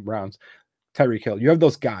your AJ Browns, Tyreek Hill. You have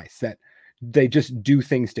those guys that they just do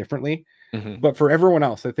things differently. Mm-hmm. But for everyone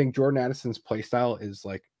else, I think Jordan Addison's play style is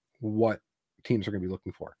like what teams are going to be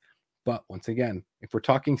looking for. But once again, if we're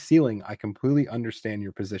talking ceiling, I completely understand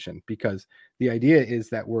your position, because the idea is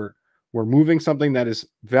that we're moving something that is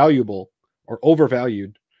valuable or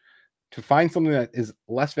overvalued to find something that is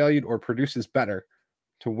less valued or produces better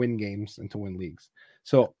to win games and to win leagues.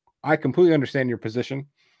 So I completely understand your position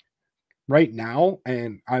right now,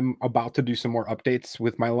 and I'm about to do some more updates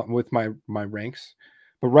with my ranks.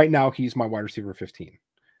 But right now, he's my wide receiver 15.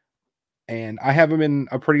 And I have him in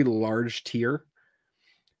a pretty large tier.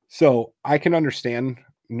 So I can understand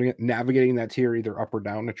navigating that tier either up or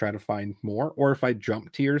down to try to find more. Or if I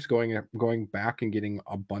jump tiers, going back and getting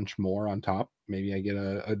a bunch more on top, maybe I get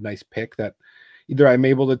a nice pick that either I'm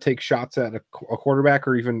able to take shots at a quarterback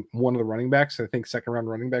or even one of the running backs. I think second-round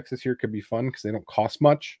running backs this year could be fun because they don't cost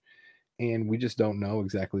much. And we just don't know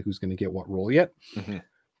exactly who's going to get what role yet. Mm-hmm.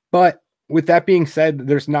 But with that being said,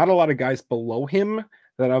 there's not a lot of guys below him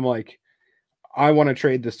that I'm like, I want to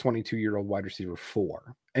trade this 22-year-old wide receiver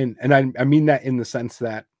for. And I mean that in the sense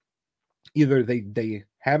that either they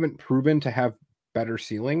haven't proven to have better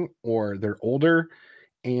ceiling, or they're older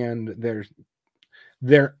and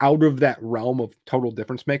they're out of that realm of total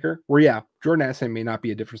difference maker. Where Jordan Addison may not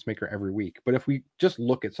be a difference maker every week, but if we just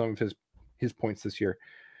look at some of his points this year,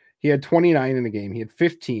 he had 29 in the game. He had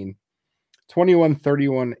 15. 21,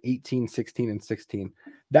 31, 18, 16, and 16.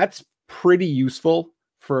 That's pretty useful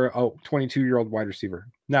for a 22-year-old wide receiver.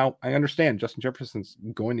 Now, I understand Justin Jefferson's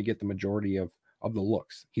going to get the majority of the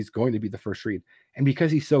looks. He's going to be the first read. And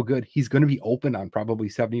because he's so good, he's going to be open on probably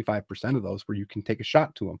 75% of those where you can take a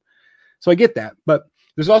shot to him. So I get that. But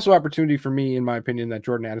there's also opportunity for me, in my opinion, that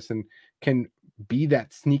Jordan Addison can be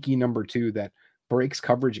that sneaky number 2 that breaks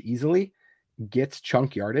coverage easily, gets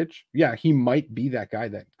chunk yardage. Yeah, he might be that guy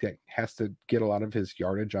that has to get a lot of his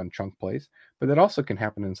yardage on chunk plays, but that also can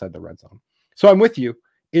happen inside the red zone. So I'm with you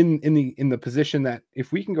in the position that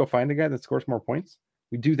if we can go find a guy that scores more points,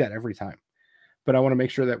 we do that every time. But I want to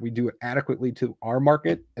make sure that we do it adequately to our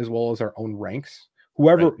market as well as our own ranks.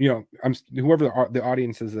 Whoever, right. Whoever the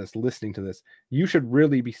audience is that's listening to this, you should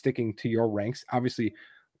really be sticking to your ranks. Obviously,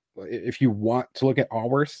 if you want to look at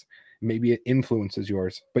ours, maybe it influences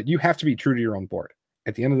yours, but you have to be true to your own board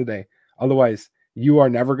at the end of the day. Otherwise, you are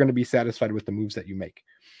never going to be satisfied with the moves that you make.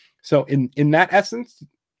 So in that essence,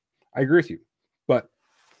 I agree with you. But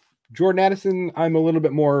Jordan Addison, I'm a little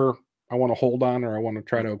bit more, I want to hold on, or I want to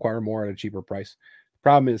try to acquire more at a cheaper price. The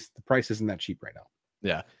problem is the price isn't that cheap right now.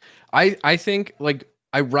 Yeah. I think, like,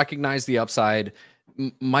 I recognize the upside.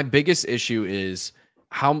 My biggest issue is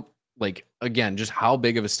how, like, again, just how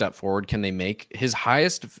big of a step forward can they make? His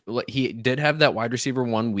highest, he did have that wide receiver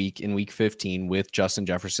 1 week in week 15 with Justin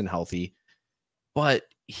Jefferson healthy, but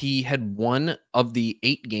he had one of the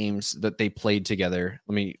 8 games that they played together.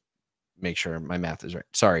 Let me make sure my math is right.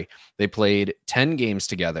 Sorry. They played 10 games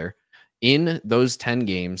together. In those 10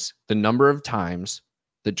 games, the number of times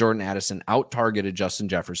that Jordan Addison out-targeted Justin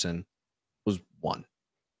Jefferson was 1.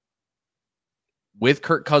 With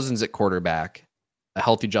Kirk Cousins at quarterback, a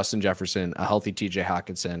healthy Justin Jefferson, a healthy TJ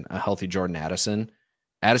Hawkinson, a healthy Jordan Addison,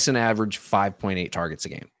 Addison averaged 5.8 targets a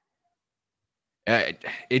game.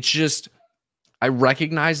 It's just, I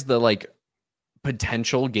recognize the like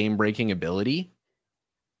potential game-breaking ability,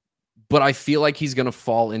 but I feel like he's going to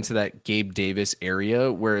fall into that Gabe Davis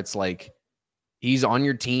area where it's like he's on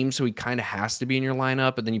your team, so he kind of has to be in your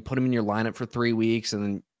lineup, but then you put him in your lineup for 3 weeks, and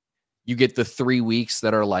then you get the 3 weeks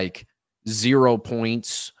that are like 0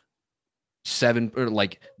 points, 7, or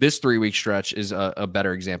like this 3-week stretch is a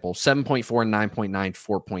better example, 7.4, 9.9,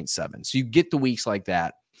 4.7. So you get the weeks like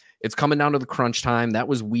that. It's coming down to the crunch time. That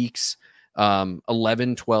was weeks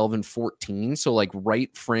 11, 12, and 14. So like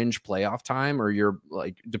right fringe playoff time, or you're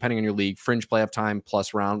like, depending on your league, fringe playoff time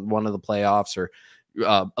plus round 1 of the playoffs, or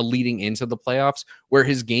leading into the playoffs, where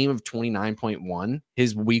his game of 29.1,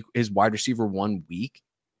 his wide receiver 1 week,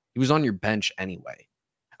 he was on your bench anyway.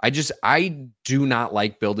 I do not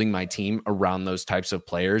like building my team around those types of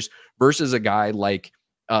players versus a guy like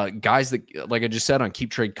guys that, like I just said, on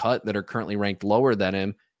Keep Trade Cut that are currently ranked lower than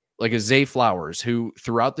him, like a Zay Flowers, who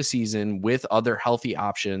throughout the season with other healthy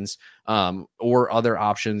options or other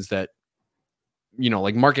options that,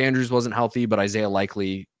 like Mark Andrews wasn't healthy, but Isaiah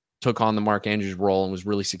Likely took on the Mark Andrews role and was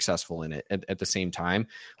really successful in it at the same time.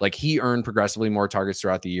 Like he earned progressively more targets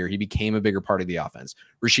throughout the year. He became a bigger part of the offense.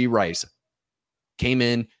 Rashee Rice came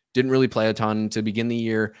in, didn't really play a ton to begin the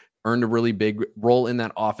year, earned a really big role in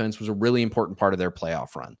that offense, was a really important part of their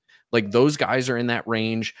playoff run. Like those guys are in that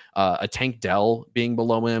range. A Tank Dell being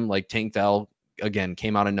below him, like Tank Dell, again,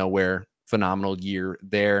 came out of nowhere. Phenomenal year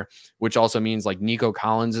there, which also means like Nico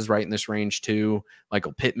Collins is right in this range too.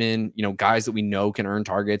 Michael Pittman, guys that we know can earn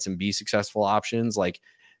targets and be successful options. Like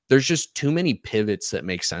there's just too many pivots that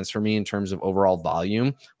make sense for me in terms of overall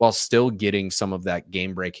volume while still getting some of that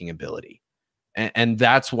game-breaking ability. And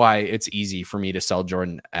that's why it's easy for me to sell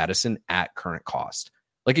Jordan Addison at current cost.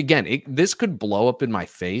 Like, again, this could blow up in my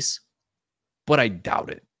face, but I doubt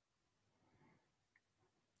it.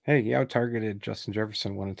 Hey, he out-targeted Justin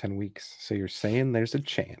Jefferson 1 in 10 weeks. So you're saying there's a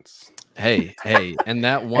chance. Hey. And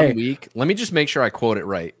that 1 week, let me just make sure I quote it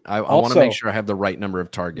right. I want to make sure I have the right number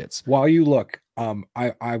of targets. While you look,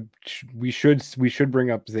 we should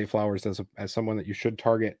bring up Zay Flowers as someone that you should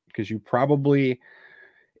target, because you probably,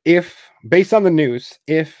 if based on the news,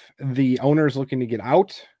 if the owner is looking to get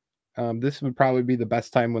out, this would probably be the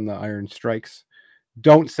best time when the iron strikes.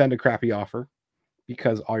 Don't send a crappy offer,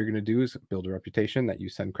 because all you're going to do is build a reputation that you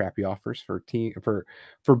send crappy offers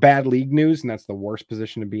for bad league news, and that's the worst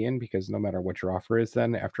position to be in, because no matter what your offer is,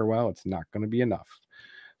 then after a while it's not going to be enough.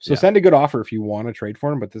 So send a good offer if you want to trade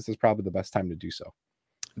for him, but this is probably the best time to do so.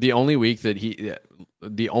 The only week that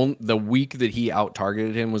the week that he out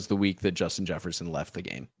targeted him was the week that Justin Jefferson left the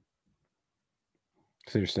game.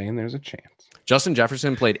 So you're saying there's a chance. Justin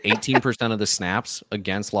Jefferson played 18% of the snaps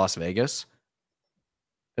against Las Vegas,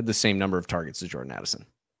 had the same number of targets as Jordan Addison.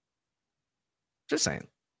 Just saying.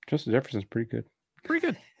 Justin Jefferson's pretty good. Pretty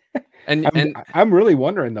good. And I'm really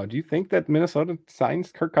wondering though, do you think that Minnesota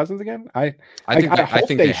signs Kirk Cousins again? I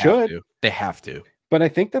think they should. They have to. But I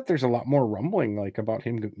think that there's a lot more rumbling about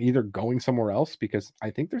him either going somewhere else, because I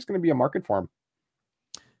think there's going to be a market for him.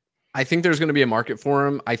 I think there's going to be a market for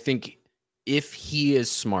him. I think if he is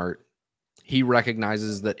smart, he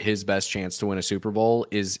recognizes that his best chance to win a Super Bowl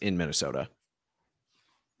is in Minnesota.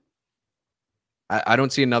 I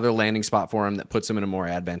don't see another landing spot for him that puts him in a more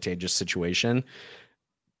advantageous situation.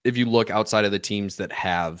 If you look outside of the teams that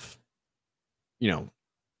have,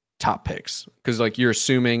 top picks, because like you're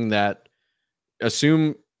assume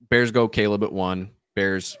Bears go Caleb at 1,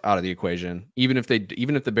 Bears out of the equation. Even if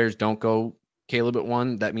the Bears don't go Caleb at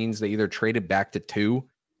 1, that means they either traded back to 2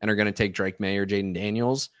 and are going to take Drake May or Jaden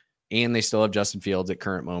Daniels, and they still have Justin Fields at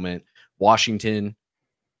current moment. Washington,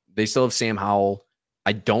 they still have Sam Howell.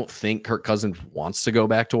 I don't think Kirk Cousins wants to go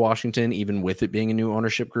back to Washington, even with it being a new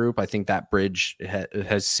ownership group. I think that bridge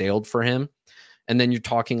has sailed for him. And then you're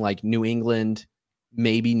talking like New England,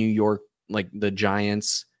 maybe New York, like the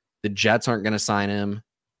Giants. The Jets aren't going to sign him.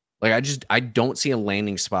 Like I don't see a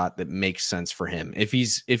landing spot that makes sense for him. If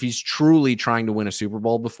he's truly trying to win a Super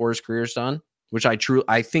Bowl before his career's done, which I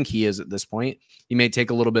think he is at this point, he may take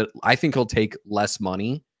a little bit. I think he'll take less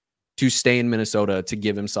money to stay in Minnesota to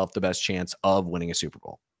give himself the best chance of winning a Super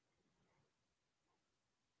Bowl.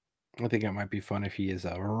 I think it might be fun if he is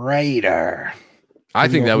a Raider. I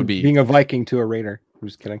think that would be being a Viking to a Raider. I'm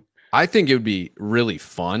just kidding. I think it would be really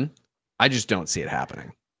fun. I just don't see it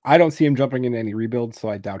happening. I don't see him jumping into any rebuild, so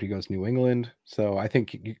I doubt he goes New England. So I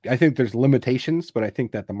think there's limitations, but I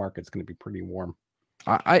think that the market's going to be pretty warm.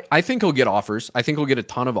 I think he'll get offers. I think he'll get a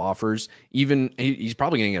ton of offers. Even he's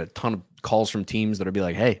probably going to get a ton of calls from teams that'll be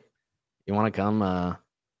like, "Hey, you want to come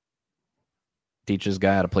teach this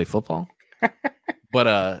guy how to play football?"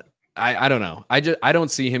 But I don't know. I don't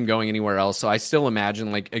see him going anywhere else. So I still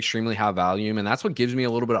imagine like extremely high volume, and that's what gives me a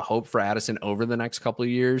little bit of hope for Addison over the next couple of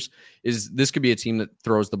years. Is this could be a team that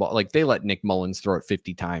throws the ball like they let Nick Mullins throw it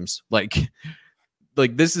 50 times, like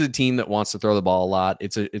this is a team that wants to throw the ball a lot.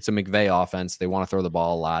 It's a McVay offense. They want to throw the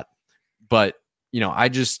ball a lot. But,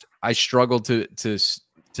 I struggle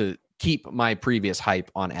to keep my previous hype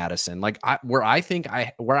on Addison. Like where I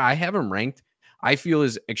have him ranked, I feel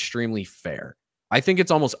is extremely fair. I think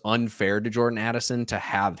it's almost unfair to Jordan Addison to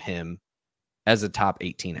have him as a top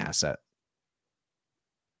 18 asset.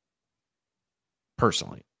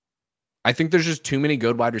 Personally, I think there's just too many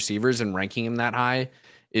good wide receivers, and ranking him that high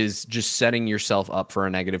is just setting yourself up for a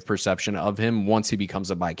negative perception of him once he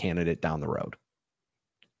becomes a buy candidate down the road.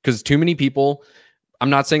 Because too many people, I'm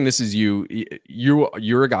not saying this is you.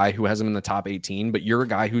 You're a guy who has him in the top 18, but you're a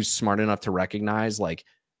guy who's smart enough to recognize like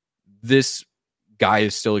this guy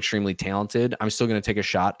is still extremely talented. I'm still going to take a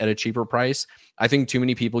shot at a cheaper price. I think too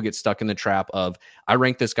many people get stuck in the trap of, I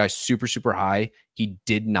ranked this guy super, super high. He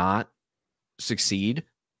did not succeed.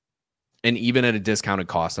 And even at a discounted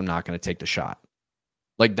cost, I'm not going to take the shot.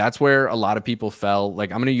 Like that's where a lot of people fell.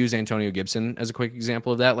 Like I'm going to use Antonio Gibson as a quick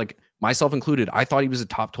example of that. Like myself included, I thought he was a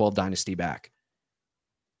top 12 dynasty back.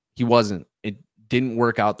 He wasn't. It didn't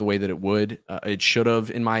work out the way that it would. It should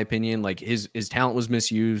have, in my opinion. Like his talent was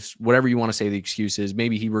misused. Whatever you want to say the excuse is.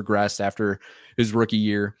 Maybe he regressed after his rookie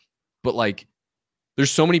year. But like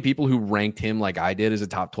there's so many people who ranked him like I did as a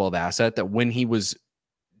top 12 asset that when he was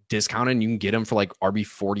discounted and you can get him for like RB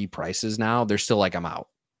 40 prices now, they're still like, I'm out.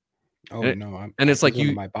 Oh no! And it's like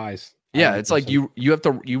my buys. Yeah, it's like you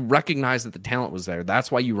recognize that the talent was there.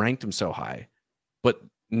 That's why you ranked him so high. But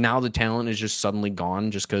now the talent is just suddenly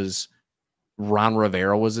gone just because Ron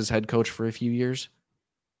Rivera was his head coach for a few years.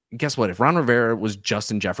 Guess what? If Ron Rivera was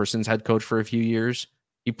Justin Jefferson's head coach for a few years,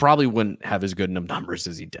 he probably wouldn't have as good of numbers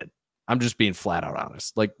as he did. I'm just being flat out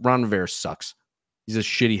honest. Like Ron Rivera sucks. He's a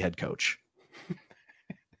shitty head coach.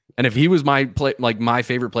 And if he was my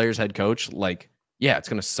favorite player's head coach, like yeah, it's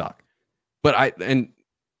gonna suck. But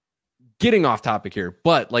getting off topic here,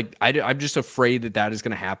 but like I'm just afraid that is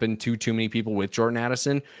going to happen to too many people with Jordan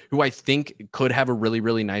Addison, who I think could have a really,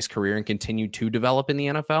 really nice career and continue to develop in the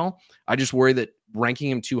NFL. I just worry that ranking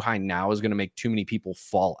him too high now is going to make too many people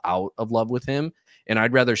fall out of love with him. And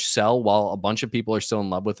I'd rather sell while a bunch of people are still in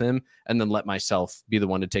love with him and then let myself be the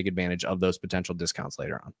one to take advantage of those potential discounts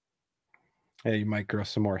later on. Yeah, you might grow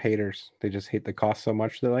some more haters. They just hate the cost so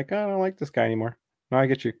much. They're like, oh, I don't like this guy anymore. No, I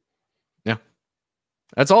get you. Yeah.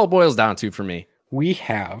 That's all it boils down to for me. We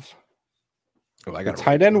have I got the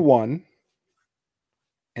tight end 1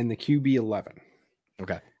 and the QB 11.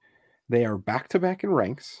 Okay. They are back-to-back in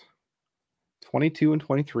ranks, 22 and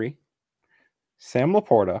 23. Sam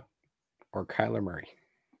Laporta or Kyler Murray?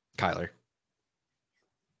 Kyler.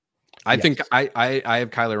 I think I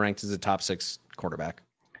have Kyler ranked as a top 6 quarterback.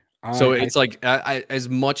 So it's like as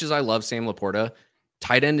much as I love Sam Laporta,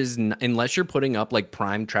 tight end is, unless you're putting up like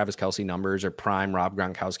prime Travis Kelce numbers or prime Rob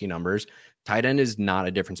Gronkowski numbers, tight end is not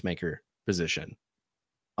a difference maker position.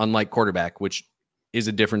 Unlike quarterback, which is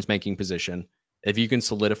a difference making position. If you can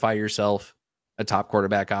solidify yourself a top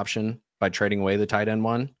quarterback option by trading away the tight end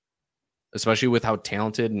 1, especially with how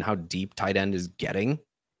talented and how deep tight end is getting,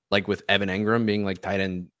 like with Evan Engram being like tight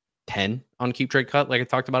end 10 on Keep Trade Cut, like I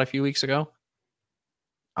talked about a few weeks ago.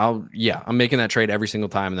 I'm making that trade every single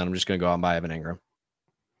time, and then I'm just going to go out and buy Evan Engram.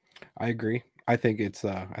 I agree. I think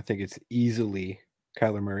it's easily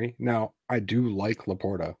Kyler Murray. Now, I do like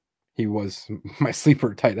Laporta. He was my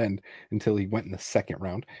sleeper tight end until he went in the second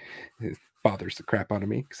round. It bothers the crap out of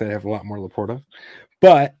me because I have a lot more Laporta.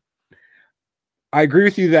 But I agree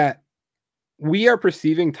with you that we are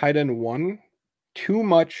perceiving tight end 1 too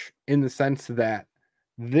much in the sense that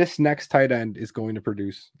this next tight end is going to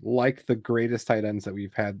produce like the greatest tight ends that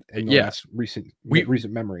we've had in the last recent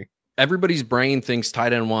memory. Everybody's brain thinks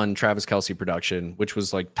tight end 1 Travis Kelce production, which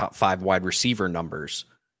was like top 5 wide receiver numbers,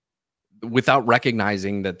 without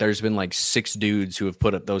recognizing that there's been like 6 dudes who have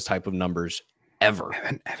put up those type of numbers ever.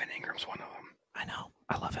 Evan Ingram's one of them. I know.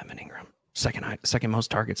 I love Evan Engram. Second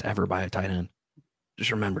most targets ever by a tight end.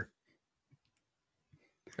 Just remember.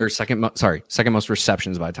 Or second most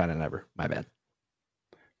receptions by a tight end ever. My bad.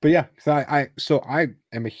 But yeah, so I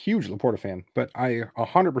am a huge Laporta fan, but I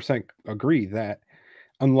 100% agree that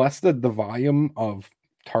unless the volume of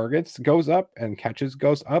targets goes up and catches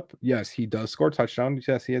goes up, yes, he does score touchdowns.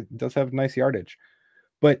 Yes, does have nice yardage.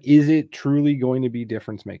 But is it truly going to be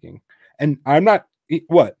difference making? And I'm not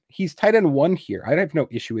he's tight end 1 here. I have no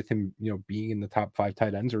issue with him, being in the top 5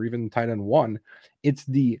 tight ends or even tight end 1. It's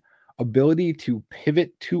the ability to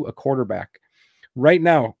pivot to a quarterback right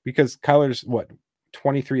now, because Kyler's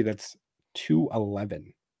 23. That's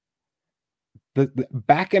 211. The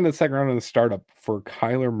back end of the second round of the startup for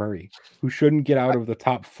Kyler Murray, who shouldn't get out of the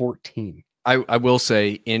top 14. I will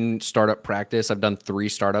say, in startup practice, I've done 3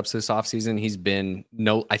 startups this offseason. He's been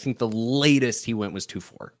I think the latest he went was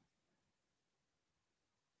 2-4.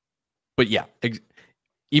 But yeah,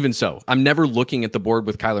 even so, I'm never looking at the board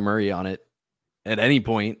with Kyler Murray on it at any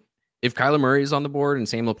point. If Kyler Murray is on the board and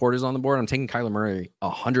Sam Laporta is on the board, I'm taking Kyler Murray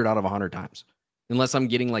 100 out of 100 times, unless I'm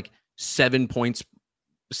getting like 7-point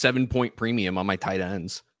premium on my tight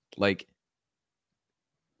ends.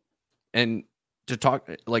 And to talk,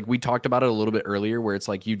 we talked about it a little bit earlier, where it's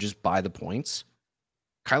like you just buy the points.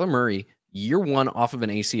 Kyler Murray, year 1 off of an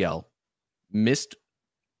ACL, missed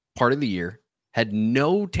part of the year, had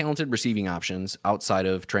no talented receiving options outside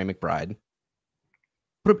of Trey McBride,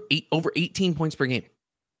 put up over 18 points per game.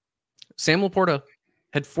 Sam Laporta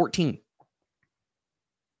had 14.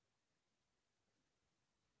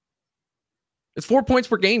 It's 4 points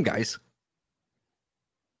per game, guys.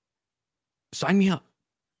 Sign me up.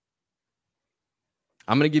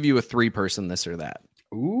 I'm going to give you a 3-person this or that.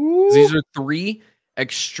 Ooh. These are 3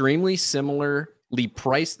 extremely similarly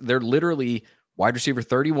priced. They're literally wide receiver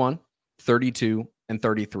 31, 32, and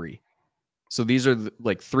 33. So these are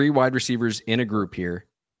 3 wide receivers in a group here.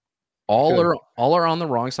 All are on the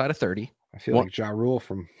wrong side of 30. I feel like Ja Rule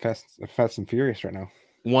from Fast and Furious right now.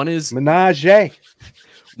 One is Menage.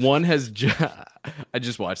 One has I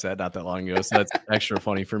just watched that not that long ago, so that's extra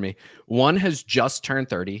funny for me. One has just turned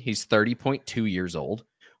 30. He's 30.2 years old.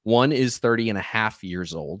 One is 30 and a half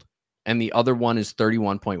years old, and the other one is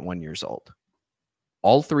 31.1 years old.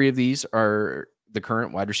 All 3 of these are the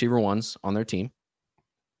current wide receiver ones on their team.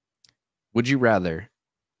 Would you rather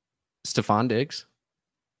Stephon Diggs,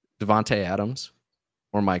 Devontae Adams,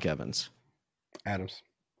 or Mike Evans? Adams.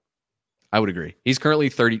 I would agree. He's currently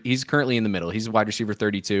 30. He's currently in the middle. He's wide receiver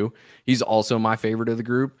 32. He's also my favorite of the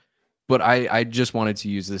group. But I just wanted to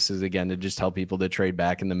use this as, again, to just tell people to trade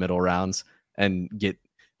back in the middle rounds and get,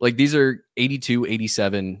 these are 82,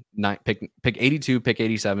 87, pick 82, pick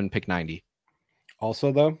 87, pick 90.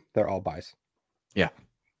 Also, though, they're all buys. Yeah.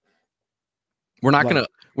 We're not gonna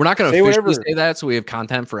officially say that, so we have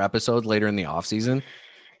content for episodes later in the offseason.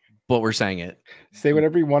 But we're saying it. Say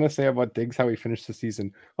whatever you want to say about Diggs, how he finished the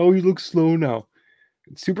season. Oh, he looks slow now.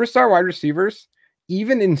 Superstar wide receivers,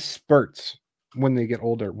 even in spurts when they get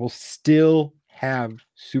older, will still have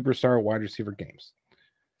superstar wide receiver games.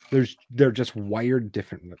 They're just wired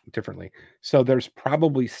differently. So there's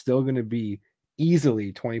probably still going to be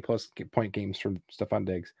easily 20+ point games from Stephon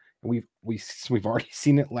Diggs. And we've already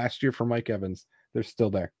seen it last year for Mike Evans. They're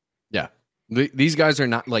still there. Yeah. These guys are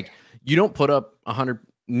not you don't put up 100,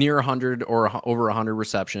 near 100 or over 100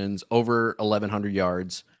 receptions, over 1,100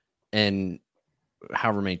 yards, and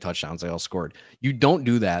however many touchdowns they all scored. You don't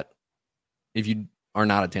do that if you are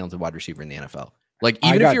not a talented wide receiver in the NFL.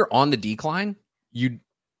 If you're on the decline,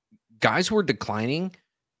 guys who are declining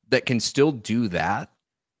that can still do that,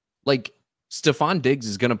 Stephon Diggs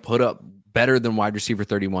is going to put up better than wide receiver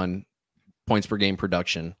 31 points per game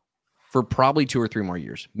production for probably 2 or 3 more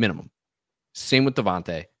years, minimum. Same with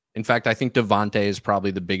Devontae. In fact, I think Devontae is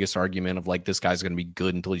probably the biggest argument of this guy's going to be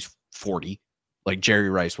good until he's 40, like Jerry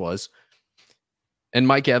Rice was. And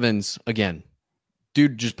Mike Evans, again,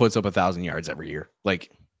 dude just puts up 1,000 yards every year. I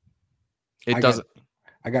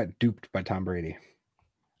got duped by Tom Brady.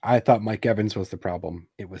 I thought Mike Evans was the problem.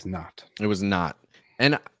 It was not. It was not.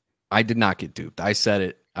 And I did not get duped. I said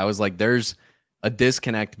it. I was like, there's a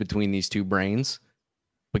disconnect between these two brains.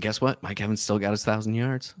 But guess what? Mike Evans still got his 1,000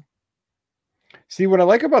 yards. See, what I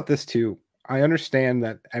like about this too, I understand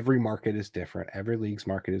that every market is different. Every league's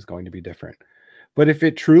market is going to be different. But if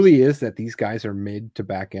it truly is that these guys are mid to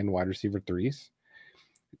back end wide receiver 3s,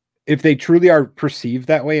 if they truly are perceived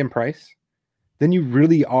that way in price, then you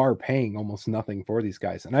really are paying almost nothing for these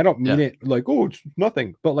guys. And I don't mean it oh, it's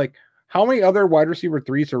nothing, but how many other wide receiver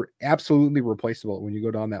 3s are absolutely replaceable when you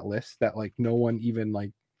go down that list that no one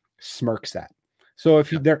even smirks at? So if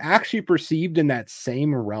they're actually perceived in that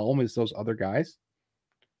same realm as those other guys,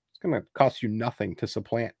 it's going to cost you nothing to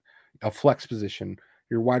supplant a flex position,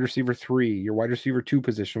 your wide receiver 3, your wide receiver 2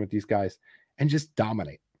 position with these guys, and just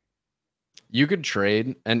dominate. You could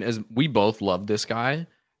trade, and as we both love this guy,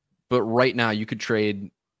 but right now you could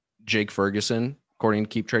trade Jake Ferguson, according to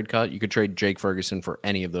Keep Trade Cut, you could trade Jake Ferguson for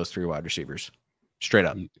any of those 3 wide receivers. Straight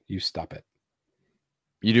up. You stop it.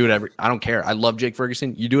 You do it I don't care. I love Jake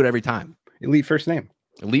Ferguson. You do it every time. Elite first name.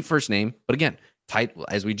 Elite first name. But again, tight,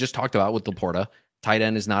 as we just talked about with Laporta, tight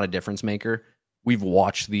end is not a difference maker. We've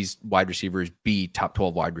watched these wide receivers be top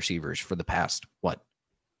 12 wide receivers for the past,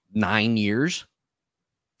 9 years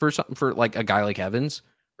for something, for like a guy like Evans,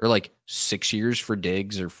 or like 6 years for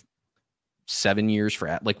Diggs, or 7 years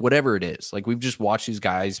for like whatever it is. Like, we've just watched these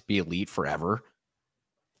guys be elite forever.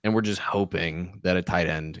 And we're just hoping that a tight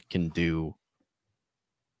end can do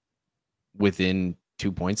within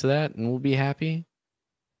 2 points of that, and we'll be happy.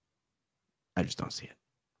 I just don't see it.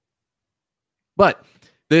 But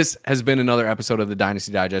this has been another episode of the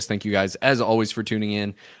Dynasty Digest. Thank you guys, as always, for tuning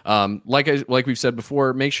in. Like we've said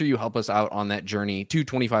before, make sure you help us out on that journey to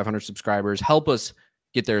 2,500 subscribers. Help us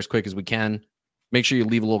get there as quick as we can. Make sure you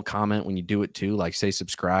leave a little comment when you do it too, like say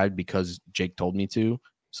subscribe because Jake told me to,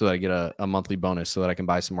 so that I get a monthly bonus so that I can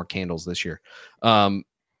buy some more candles this year. Tim,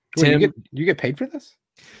 you get paid for this?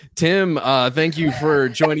 Tim, thank you for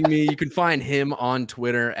joining me. You can find him on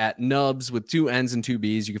Twitter at Nubs with 2 N's and 2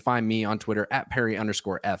 B's. You can find me on Twitter at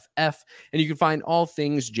Perry_FF. And you can find all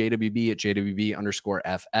things JWB at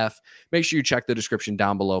JWB_FF. Make sure you check the description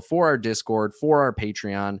down below for our Discord, for our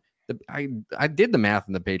Patreon. I did the math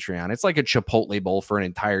in the Patreon. It's like a Chipotle bowl for an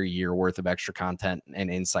entire year worth of extra content and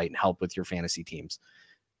insight and help with your fantasy teams.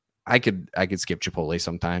 I could skip Chipotle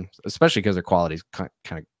sometimes, especially because their quality is kind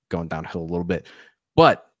of going downhill a little bit.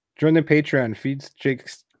 But join the Patreon. Feed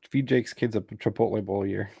Jake's kids a Chipotle bowl a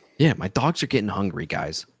year. Yeah, my dogs are getting hungry,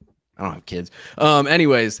 guys. I don't have kids.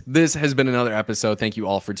 Anyways, this has been another episode. Thank you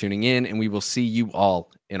all for tuning in, and we will see you all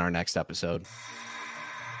in our next episode.